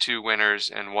here, 2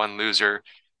 winners and 1 loser.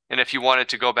 And if you wanted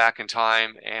to go back in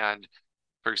time and,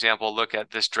 for example, look at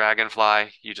this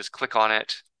dragonfly, you just click on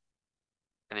it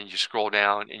and then you scroll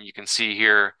down and you can see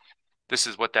here, this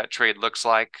is what that trade looks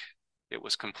like. It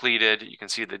was completed. You can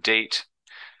see the date,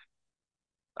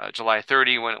 July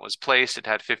 30 when it was placed. It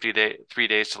had 3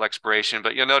 days till expiration.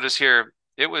 But you'll notice here,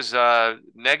 it was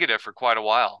negative for quite a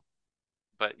while,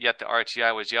 but yet the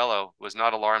RTI was yellow, was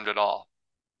not alarmed at all.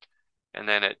 And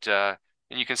then and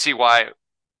you can see why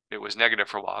it was negative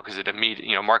for a while, because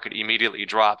market immediately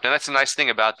dropped. And that's the nice thing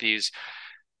about these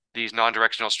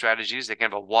non-directional strategies. They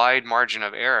can have a wide margin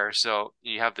of error. So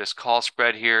you have this call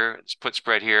spread here, this put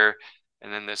spread here,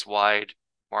 and then this wide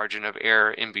margin of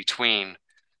error in between.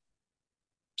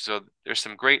 So there's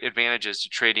some great advantages to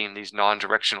trading these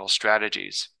non-directional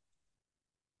strategies.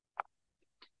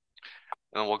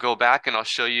 And we'll go back and I'll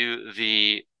show you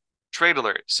the trade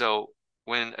alert. So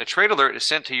when a trade alert is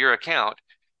sent to your account,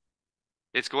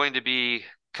 it's going to be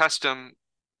custom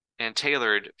and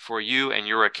tailored for you and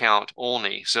your account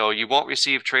only. So you won't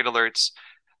receive trade alerts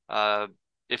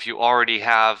if you already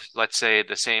have, let's say,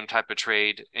 the same type of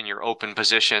trade in your open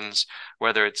positions,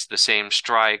 whether it's the same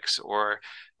strikes or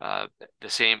the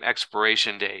same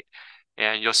expiration date.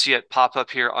 And you'll see it pop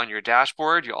up here on your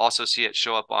dashboard. You'll also see it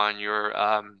show up on your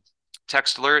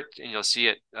text alert, and you'll see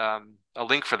it a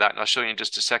link for that, and I'll show you in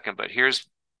just a second. But here's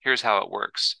how it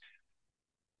works.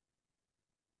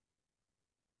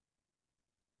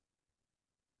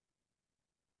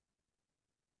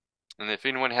 And if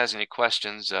anyone has any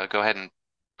questions, go ahead and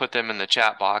put them in the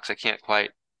chat box. I can't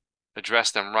quite address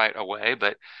them right away,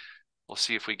 but we'll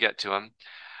see if we get to them.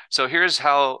 So here's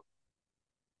how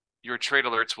your trade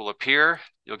alerts will appear.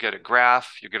 You'll get a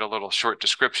graph. You'll get a little short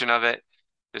description of it.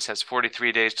 This has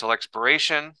 43 days till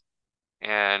expiration,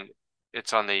 and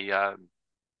it's on the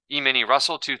E-mini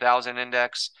Russell 2000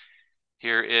 index.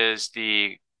 Here is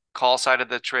the call side of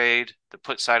the trade, the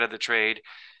put side of the trade.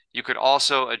 You could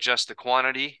also adjust the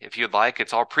quantity if you'd like.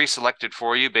 It's all pre-selected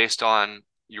for you based on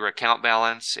your account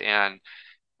balance and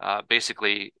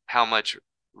basically how much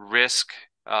risk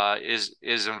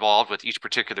is involved with each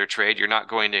particular trade. You're not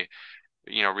going to,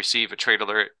 receive a trade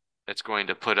alert that's going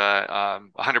to put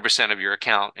 100% of your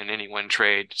account in any one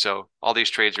trade. So all these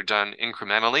trades are done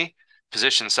incrementally.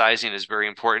 Position sizing is very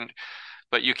important,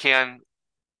 but you can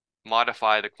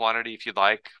modify the quantity if you'd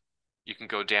like. You can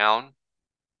go down.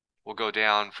 We'll go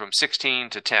down from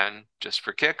 16 to 10 just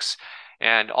for kicks.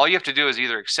 And all you have to do is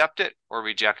either accept it or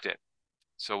reject it.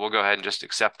 So we'll go ahead and just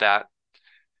accept that.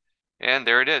 And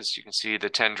there it is. You can see the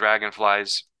 10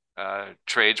 dragonflies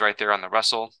trades right there on the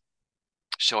Russell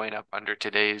showing up under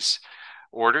today's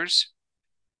orders.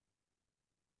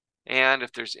 And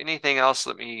if there's anything else,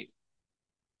 let me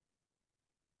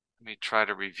Let me try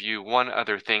to review one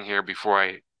other thing here before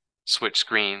I switch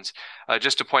screens.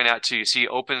 Just to point out too, you see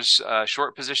open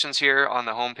short positions here on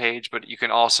the home page, but you can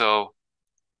also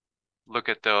look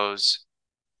at those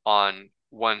on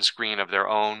one screen of their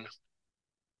own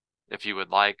if you would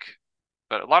like.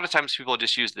 But a lot of times people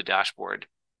just use the dashboard.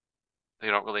 They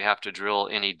don't really have to drill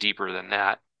any deeper than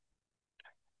that.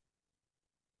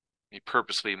 We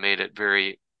purposely made it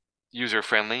very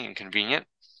user-friendly and convenient.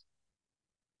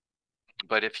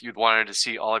 But if you'd wanted to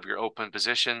see all of your open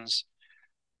positions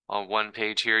on one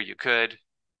page here, you could.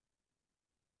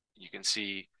 You can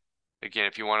see, again,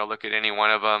 if you want to look at any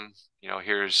one of them, you know,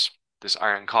 here's this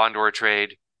iron condor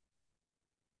trade.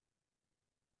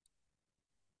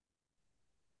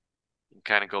 You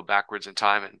kind of go backwards in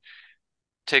time and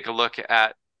take a look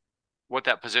at what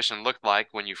that position looked like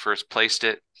when you first placed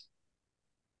it.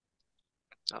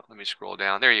 Oh, let me scroll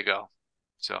down. There you go.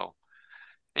 So,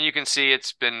 and you can see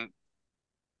it's been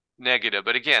negative,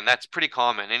 but again, that's pretty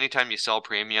common. Anytime you sell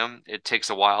premium, it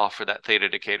takes a while for that theta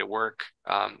decay to work.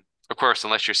 Of course,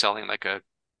 unless you're selling like a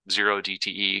 0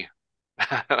 DTE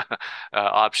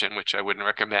option, which I wouldn't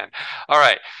recommend. All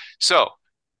right, so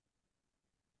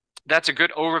that's a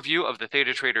good overview of the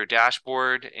ThetaTrader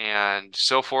dashboard and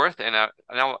so forth. And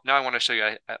now I want to show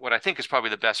you what I think is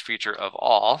probably the best feature of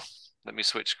all. Let me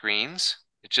switch screens.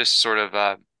 It's just sort of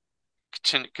a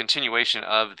continuation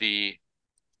of the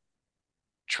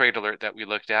trade alert that we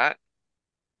looked at.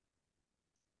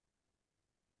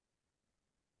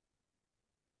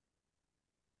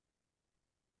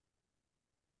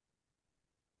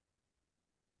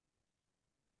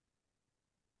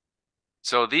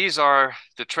 So these are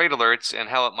the trade alerts and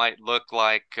how it might look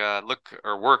like,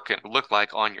 work and look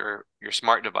like on your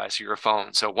smart device or your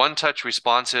phone. So one touch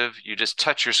responsive, you just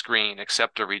touch your screen,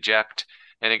 accept or reject.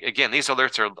 And again, these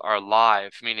alerts are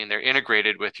live, meaning they're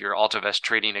integrated with your AltaVest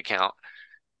trading account.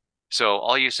 So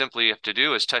all you simply have to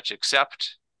do is touch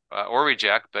accept or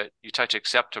reject, but you touch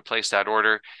accept to place that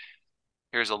order.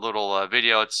 Here's a little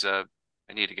video. It's I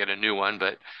need to get a new one,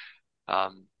 but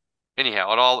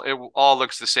anyhow, it all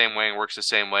looks the same way and works the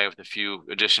same way with a few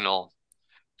additional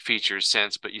features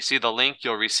since. But you see the link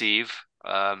you'll receive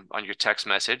on your text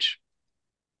message.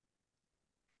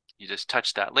 You just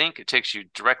touch that link. It takes you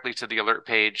directly to the alert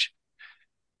page.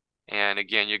 And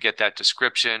again, you get that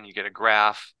description. You get a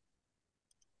graph.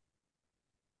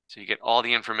 So you get all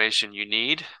the information you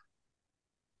need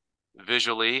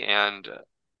visually and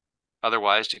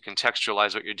otherwise to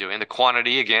contextualize what you're doing. The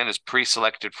quantity, again, is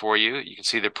pre-selected for you. You can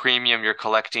see the premium you're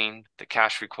collecting, the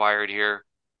cash required here.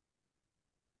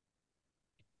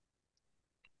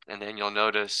 And then you'll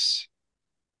notice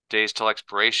days till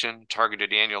expiration, targeted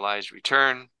annualized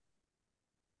return.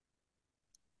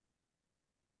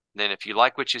 Then if you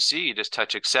like what you see, you just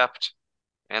touch accept,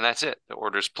 and that's it. The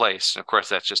order's placed. And of course,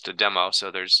 that's just a demo,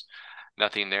 so there's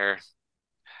nothing there.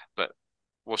 But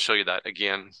we'll show you that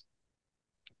again.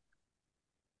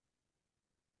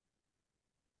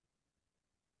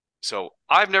 So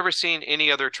I've never seen any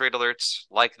other trade alerts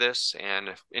like this, and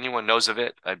if anyone knows of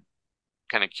it, I'm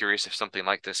kind of curious if something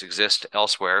like this exists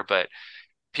elsewhere, but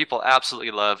people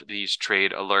absolutely love these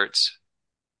trade alerts.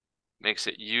 Makes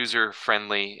it user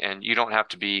friendly, and you don't have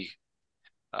to be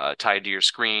tied to your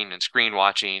screen and screen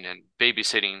watching and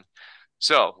babysitting.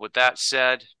 So with that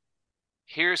said,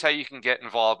 here's how you can get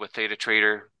involved with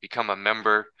ThetaTrader, become a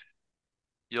member.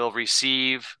 You'll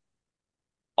receive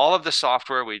all of the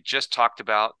software we just talked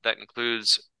about. That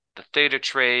includes the theta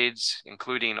trades,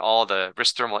 including all the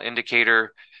risk thermal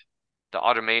indicator, the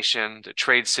automation, the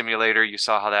trade simulator. You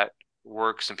saw how that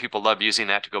works, and people love using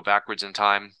that to go backwards in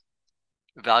time.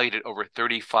 Valued at over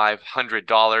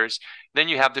 $3,500. Then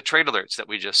you have the trade alerts that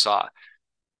we just saw.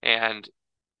 And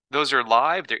those are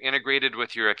live. They're integrated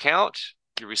with your account.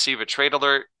 You receive a trade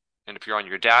alert, and if you're on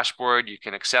your dashboard, you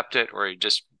can accept it, or you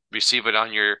just receive it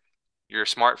on your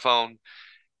smartphone.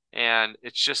 And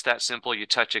it's just that simple. You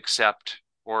touch accept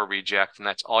or reject, and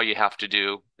that's all you have to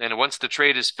do. And once the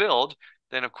trade is filled,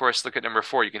 then of course, look at number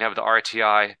 4. You can have the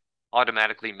RTI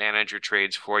automatically manage your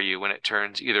trades for you when it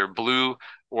turns either blue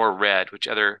or red,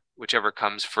 whichever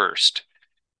comes first.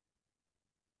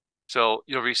 So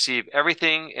you'll receive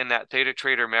everything in that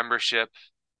ThetaTrader membership,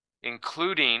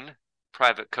 including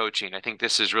private coaching. I think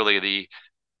this is really the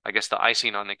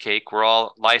icing on the cake. We're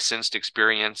all licensed,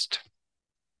 experienced.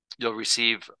 You'll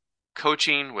receive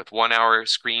coaching with 1-hour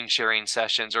screen sharing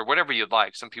sessions or whatever you'd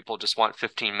like. Some people just want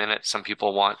 15 minutes. Some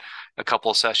people want a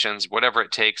couple sessions, whatever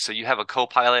it takes. So you have a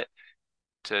co-pilot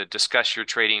to discuss your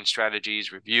trading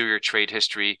strategies, review your trade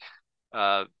history.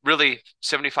 Really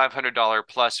 $7,500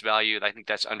 plus value. I think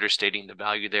that's understating the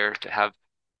value there, to have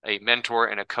a mentor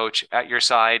and a coach at your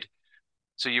side.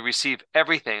 So you receive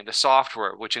everything, the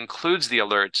software, which includes the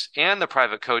alerts and the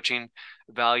private coaching,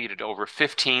 valued at over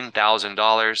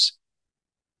 $15,000.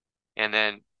 And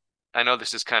then I know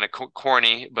this is kind of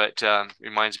corny, but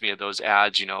reminds me of those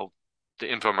ads, you know, the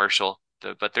infomercial.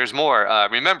 But there's more.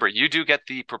 Remember, you do get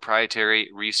the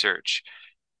proprietary research,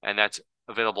 and that's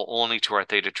available only to our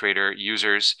ThetaTrader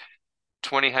users.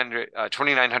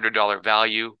 $2,900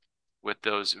 value with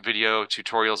those video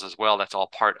tutorials as well. That's all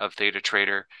part of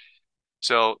ThetaTrader.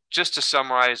 So just to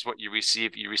summarize what you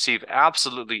receive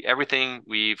absolutely everything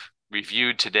we've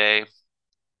reviewed today,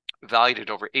 valued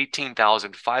at over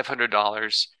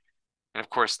 $18,500. And of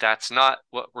course, that's not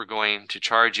what we're going to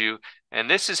charge you.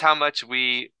 And this is how much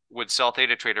we would sell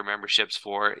ThetaTrader memberships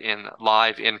for in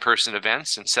live in-person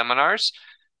events and seminars.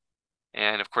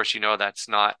 And of course, you know that's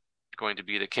not going to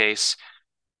be the case.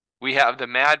 We have the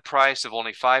mad price of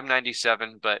only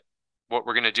 $597, but what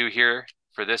we're going to do here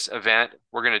for this event,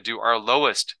 we're going to do our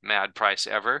lowest mad price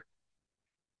ever.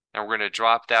 And we're going to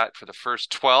drop that for the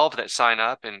first 12 that sign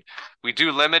up. And we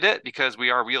do limit it because we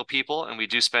are real people and we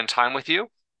do spend time with you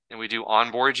and we do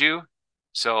onboard you.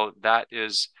 So that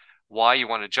is why you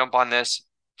want to jump on this.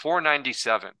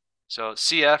 $497. So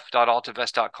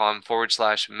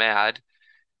cf.altavest.com/mad.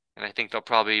 And I think they'll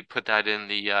probably put that in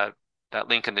the that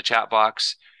link in the chat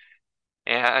box.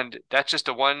 And that's just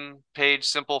a one-page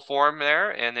simple form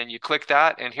there. And then you click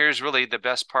that. And here's really the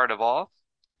best part of all.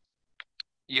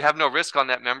 You have no risk on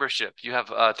that membership. You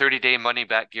have a 30-day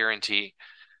money-back guarantee.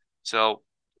 So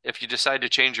if you decide to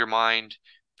change your mind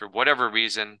for whatever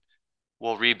reason,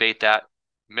 we'll rebate that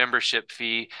membership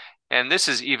fee. And this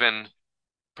is even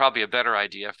probably a better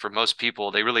idea for most people.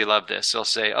 They really love this. They'll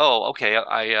say, oh, okay,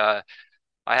 I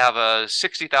have a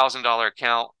 $60,000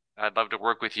 account. I'd love to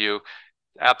work with you.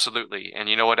 Absolutely. And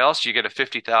you know what else? You get a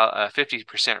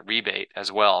 50% rebate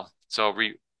as well. So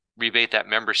rebate that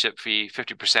membership fee,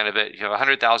 50% of it. You have a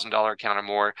 $100,000 account or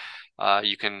more,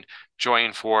 you can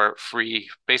join for free.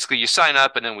 Basically, you sign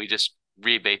up and then we just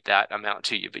rebate that amount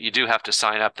to you. But you do have to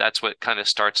sign up. That's what kind of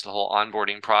starts the whole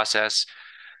onboarding process.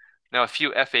 Now, a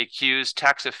few FAQs,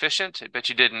 tax efficient. I bet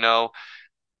you didn't know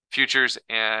futures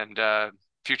and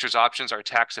futures options are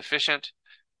tax efficient.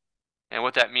 And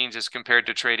what that means is compared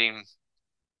to trading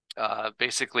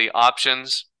basically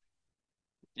options,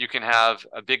 you can have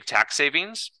a big tax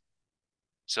savings.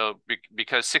 So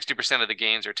because 60% of the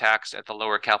gains are taxed at the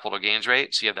lower capital gains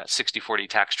rate, so you have that 60-40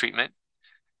 tax treatment.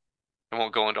 I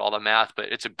won't go into all the math,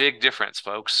 but it's a big difference,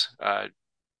 folks. And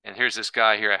here's this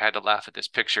guy here. I had to laugh at this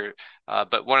picture.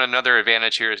 But another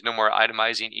advantage here is no more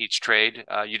itemizing each trade.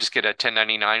 You just get a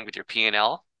 1099 with your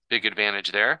P&L. Big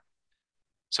advantage there.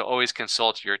 So always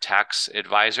consult your tax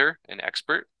advisor, an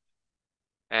expert.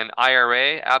 And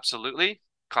IRA, absolutely.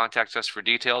 Contact us for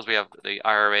details. We have the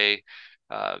IRA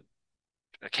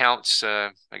accounts.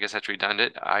 I guess that's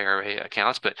redundant, IRA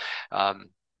accounts, but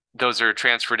those are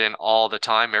transferred in all the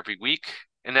time, every week.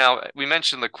 And now we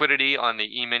mentioned liquidity on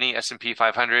the E-mini S&P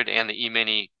 500 and the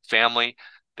E-mini family.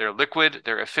 They're liquid,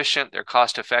 they're efficient, they're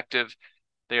cost effective.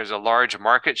 There's a large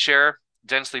market share,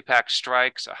 densely packed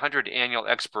strikes, 100 annual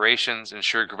expirations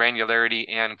ensure granularity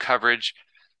and coverage.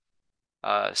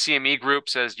 CME Group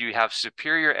says you have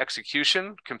superior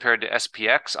execution compared to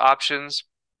SPX options,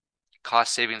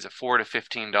 cost savings of $4 to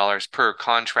 $15 per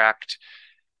contract.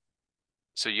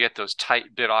 So you get those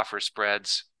tight bid offer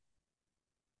spreads.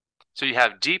 So you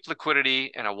have deep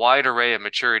liquidity and a wide array of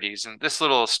maturities. And this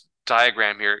little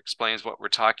diagram here explains what we're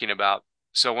talking about.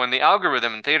 So when the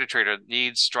algorithm in ThetaTrader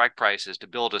needs strike prices to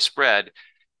build a spread,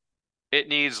 it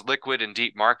needs liquid and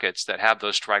deep markets that have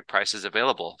those strike prices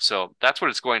available. So that's what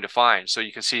it's going to find. So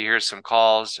you can see here's some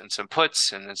calls and some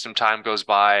puts, and then some time goes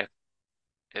by.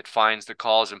 It finds the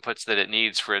calls and puts that it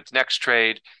needs for its next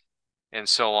trade, and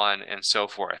so on and so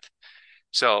forth.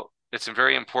 So it's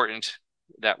very important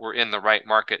that we're in the right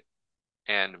market,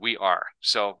 and we are.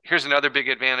 So here's another big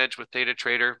advantage with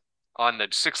ThetaTrader. On the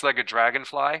six-legged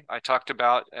dragonfly I talked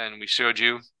about and we showed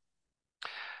you,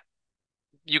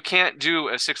 you can't do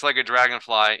a six-legged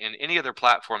dragonfly in any other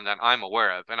platform that I'm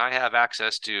aware of, and I have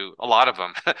access to a lot of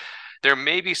them. There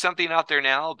may be something out there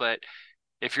now, but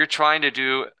if you're trying to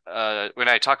do, when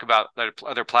I talk about the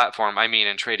other platform, I mean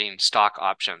in trading stock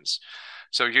options.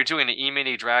 So you're doing an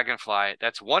E-mini dragonfly,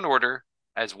 that's one order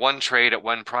as one trade at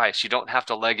one price. You don't have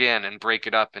to leg in and break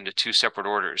it up into two separate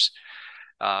orders.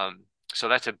 So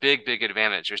that's a big, big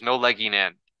advantage. There's no legging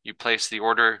in. You place the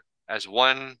order as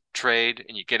one trade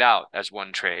and you get out as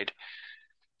one trade.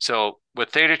 So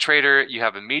with ThetaTrader, you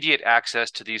have immediate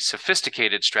access to these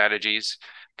sophisticated strategies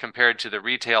compared to the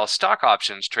retail stock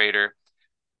options trader.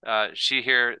 She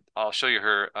here, I'll show you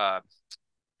her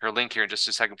link here in just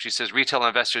a second. She says retail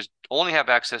investors only have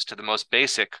access to the most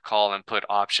basic call and put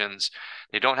options.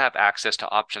 They don't have access to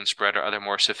option spread or other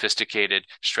more sophisticated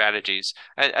strategies.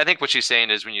 I think what she's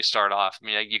saying is when you start off, I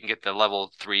mean, you can get the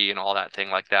level 3 and all that thing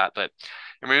like that. But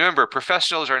and remember,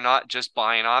 professionals are not just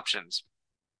buying options.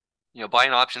 You know,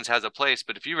 buying options has a place,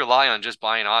 but if you rely on just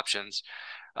buying options,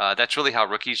 that's really how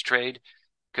rookies trade,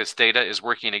 because theta is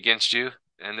working against you.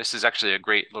 And this is actually a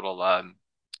great little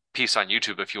piece on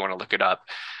YouTube if you want to look it up.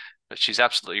 But she's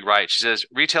absolutely right. She says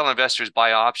retail investors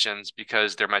buy options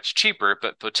because they're much cheaper,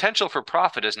 but potential for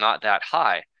profit is not that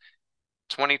high.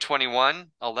 2021,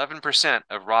 11%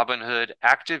 of Robinhood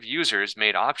active users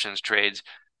made options trades,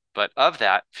 but of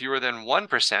that, fewer than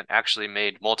 1% actually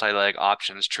made multi-leg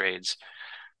options trades.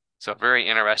 So very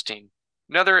interesting.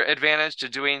 Another advantage to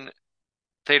doing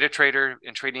ThetaTrader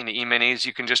and trading the E-minis,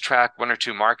 you can just track 1 or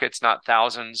 2 markets, not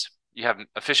thousands. You have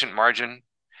efficient margin.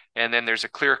 And then there's a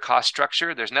clear cost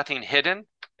structure. There's nothing hidden.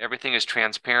 Everything is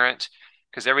transparent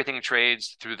because everything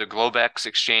trades through the Globex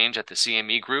exchange at the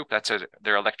CME group. That's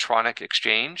their electronic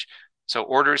exchange. So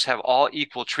orders have all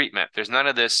equal treatment. There's none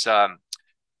of this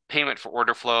payment for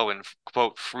order flow and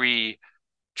quote free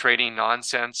trading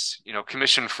nonsense, you know,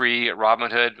 commission free at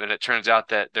Robinhood, and it turns out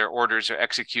that their orders are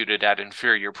executed at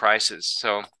inferior prices.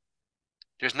 So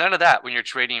there's none of that when you're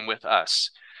trading with us.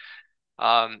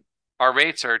 Our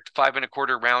rates are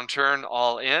 5.25 round turn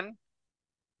all in.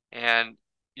 And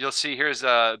you'll see here's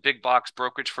a big box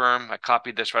brokerage firm. I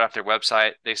copied this right off their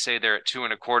website. They say they're at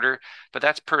 2.25, but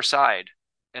that's per side.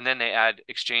 And then they add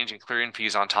exchange and clearing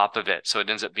fees on top of it. So it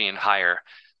ends up being higher.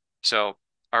 So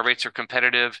our rates are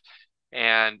competitive,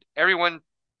 and everyone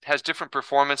has different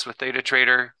performance with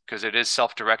ThetaTrader because it is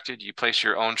self-directed. You place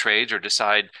your own trades or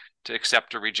decide to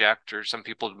accept or reject, or some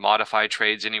people modify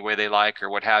trades any way they like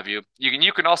or what have you.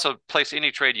 You can also place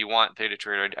any trade you want in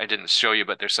ThetaTrader. I didn't show you,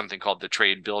 but there's something called the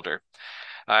Trade Builder.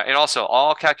 And also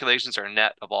all calculations are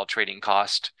net of all trading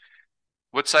cost.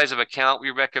 What size of account? We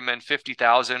recommend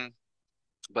 50,000,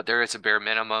 but there is a bare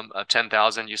minimum of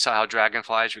 10,000. You saw how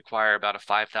dragonflies require about a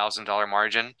 $5,000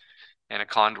 margin, and a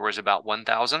condor is about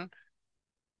 1,000.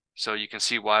 So you can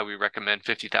see why we recommend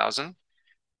 50,000.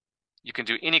 You can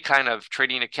do any kind of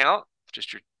trading account,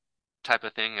 just your type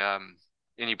of thing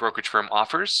any brokerage firm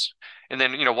offers. And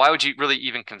then, you know, why would you really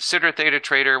even consider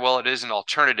ThetaTrader? Well, it is an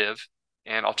alternative,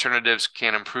 and alternatives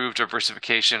can improve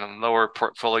diversification and lower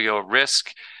portfolio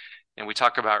risk. And we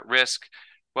talk about risk.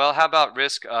 Well, how about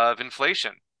risk of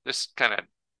inflation? This kind of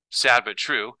sad but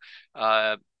true.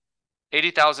 $80,000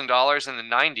 in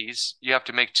the 90s, you have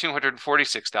to make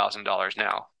 $246,000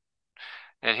 now.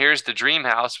 And here's the dream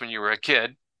house when you were a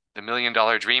kid, the $1 million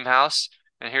dream house.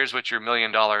 And here's what your $1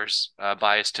 million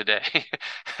buys today.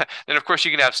 Then, of course,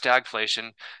 you can have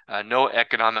stagflation, no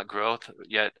economic growth,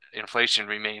 yet inflation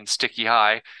remains sticky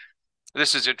high.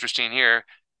 This is interesting here.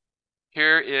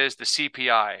 Here is the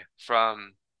CPI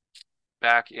from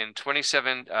back in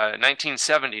 1970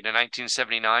 to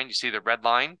 1979. You see the red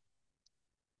line?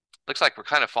 Looks like we're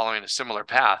kind of following a similar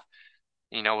path,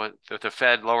 you know, with the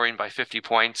Fed lowering by 50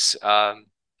 points.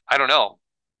 I don't know.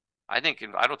 I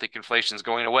don't think inflation is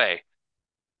going away.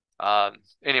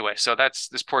 Anyway, so that's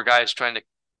this poor guy is trying to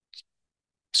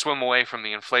swim away from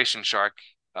the inflation shark,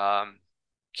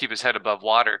 keep his head above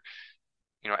water.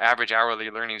 You know, average hourly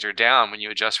earnings are down when you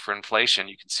adjust for inflation.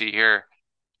 You can see here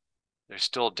they're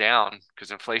still down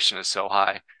because inflation is so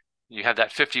high. You have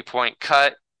that 50-point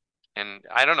cut, and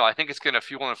I don't know. I think it's going to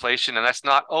fuel inflation, and that's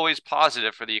not always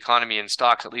positive for the economy and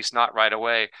stocks, at least not right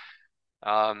away.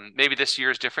 Maybe this year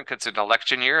is different because it's an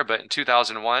election year, but in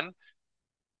 2001,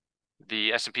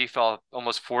 the S&P fell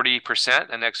almost 40%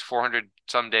 the next 400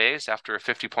 some days after a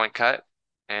 50-point cut.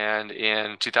 And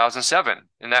in 2007,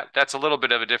 and that's a little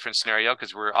bit of a different scenario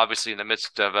because we're obviously in the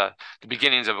midst of the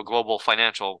beginnings of a global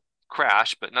financial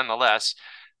crash, but nonetheless,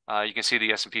 you can see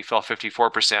the S&P fell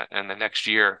 54% in the next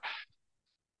year.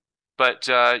 But,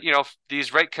 you know,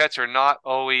 these rate cuts are not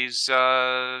always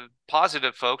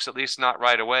positive, folks, at least not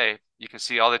right away. You can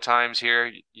see all the times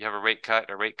here, you have a rate cut,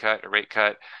 a rate cut, a rate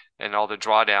cut, and all the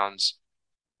drawdowns.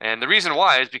 And the reason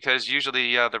why is because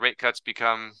usually the rate cuts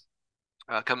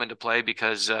come into play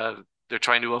because they're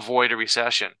trying to avoid a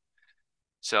recession.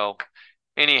 So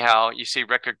anyhow, you see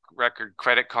record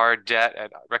credit card debt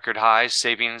at record highs,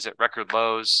 savings at record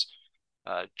lows,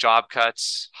 job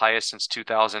cuts, highest since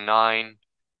 2009.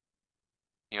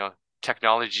 You know,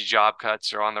 technology job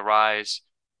cuts are on the rise.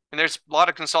 And there's a lot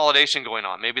of consolidation going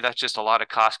on. Maybe that's just a lot of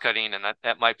cost cutting, and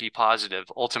that might be positive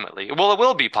ultimately. Well, it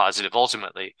will be positive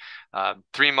ultimately.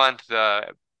 3-month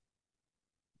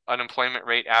unemployment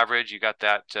rate average, you got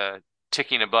that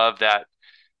ticking above that,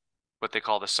 what they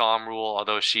call the SOM rule,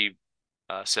 although she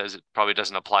says it probably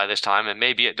doesn't apply this time, and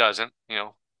maybe it doesn't.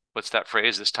 What's that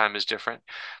phrase? This time is different.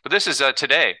 But this is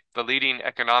today, the leading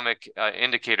economic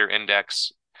indicator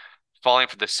index falling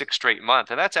for the sixth straight month.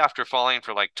 And that's after falling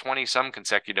for like 20 some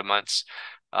consecutive months,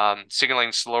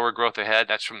 signaling slower growth ahead.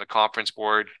 That's from the conference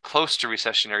board, close to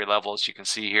recessionary levels. You can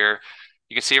see here.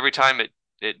 You can see every time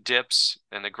it dips,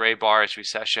 and the gray bar is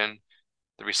recession,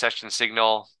 the recession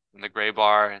signal, and the gray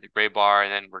bar,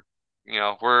 and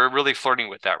then we're really flirting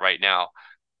with that right now.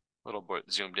 A little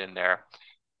bit zoomed in there.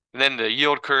 And then the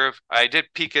yield curve. I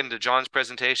did peek into John's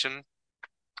presentation.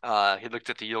 He looked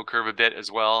at the yield curve a bit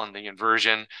as well, and the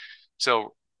inversion.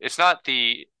 So it's not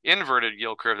the inverted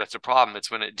yield curve that's a problem. It's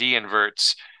when it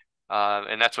de-inverts,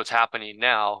 and that's what's happening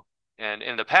now. And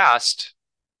in the past,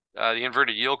 the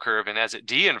inverted yield curve, and as it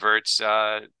de-inverts,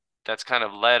 that's kind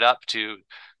of led up to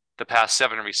the past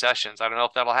 7 recessions. I don't know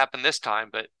if that'll happen this time,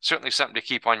 but certainly something to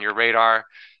keep on your radar.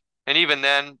 And even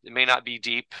then, it may not be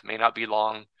deep, may not be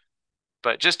long.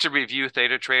 But just to review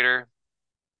ThetaTrader,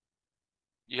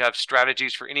 you have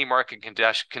strategies for any market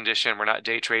condition. We're not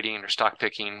day trading or stock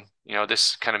picking.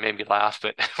 This kind of made me laugh,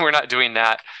 but we're not doing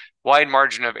that. Wide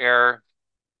margin of error.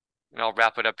 And I'll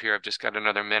wrap it up here. I've just got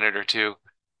another minute or two.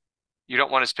 You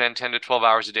don't want to spend 10 to 12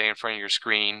 hours a day in front of your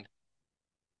screen.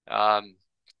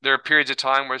 There are periods of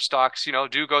time where stocks,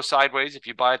 do go sideways if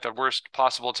you buy at the worst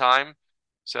possible time.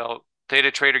 So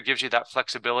ThetaTrader gives you that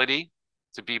flexibility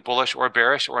to be bullish or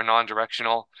bearish or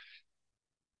non-directional.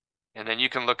 And then you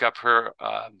can look up her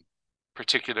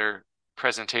particular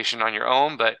presentation on your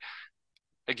own. But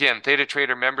again,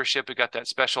 ThetaTrader membership, we got that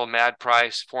special mad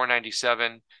price,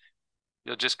 $4.97.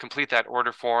 You'll just complete that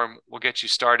order form. We'll get you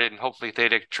started, and hopefully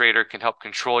ThetaTrader can help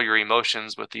control your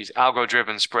emotions with these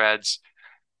algo-driven spreads.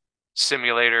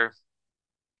 Simulator,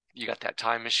 you got that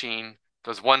time machine,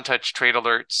 those one-touch trade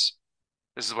alerts.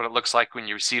 This is what it looks like when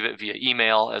you receive it via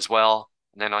email as well,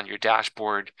 and then on your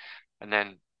dashboard, and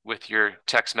then with your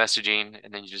text messaging,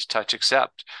 and then you just touch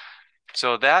accept.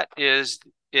 So that is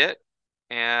it.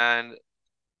 And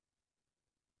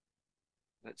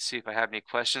let's see if I have any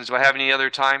questions. Do I have any other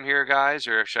time here, guys,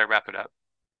 or should I wrap it up?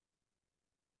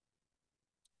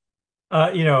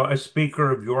 A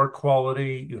speaker of your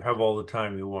quality, you have all the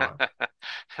time you want.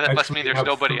 That must mean there's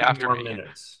nobody after me.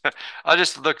 Minutes. I'll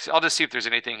just see if there's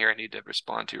anything here I need to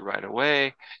respond to right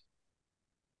away.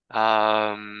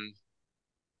 Yeah,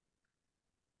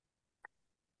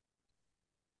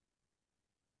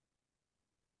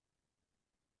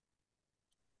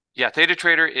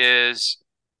 ThetaTrader is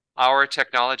our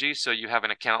technology, so you have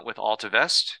an account with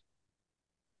AltaVest.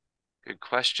 Good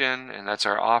question, and that's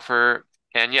our offer.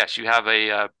 And yes, you have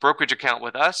a brokerage account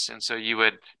with us, and so you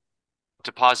would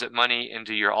deposit money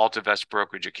into your AltaVest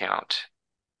brokerage account.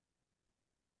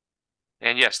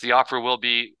 And yes, the offer will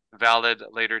be valid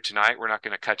later tonight. We're not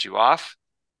going to cut you off.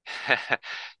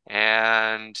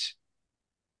 And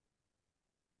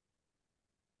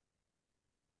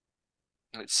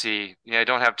let's see. Yeah, I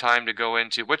don't have time to go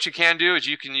into. What you can do is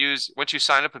you can use, once you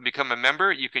sign up and become a member,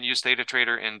 you can use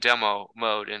ThetaTrader in demo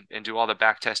mode and do all the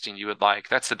back testing you would like.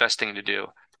 That's the best thing to do.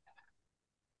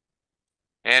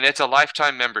 And it's a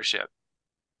lifetime membership.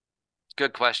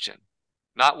 Good question.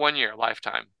 Not 1 year,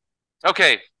 lifetime.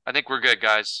 Okay, I think we're good,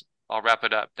 guys. I'll wrap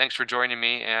it up. Thanks for joining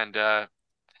me, and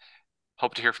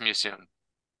hope to hear from you soon.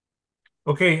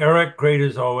 Okay, Eric, great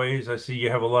as always. I see you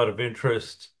have a lot of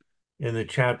interest in the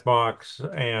chat box,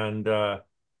 and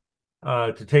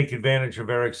to take advantage of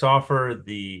Eric's offer,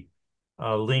 the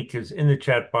link is in the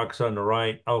chat box on the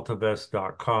right,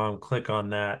 altavest.com. Click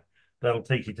on that. That'll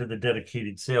take you to the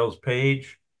dedicated sales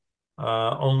page.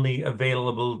 Only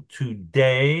available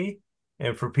today.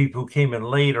 And for people who came in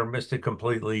late or missed it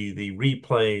completely, the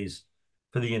replays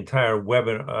for the entire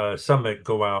summit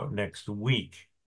go out next week.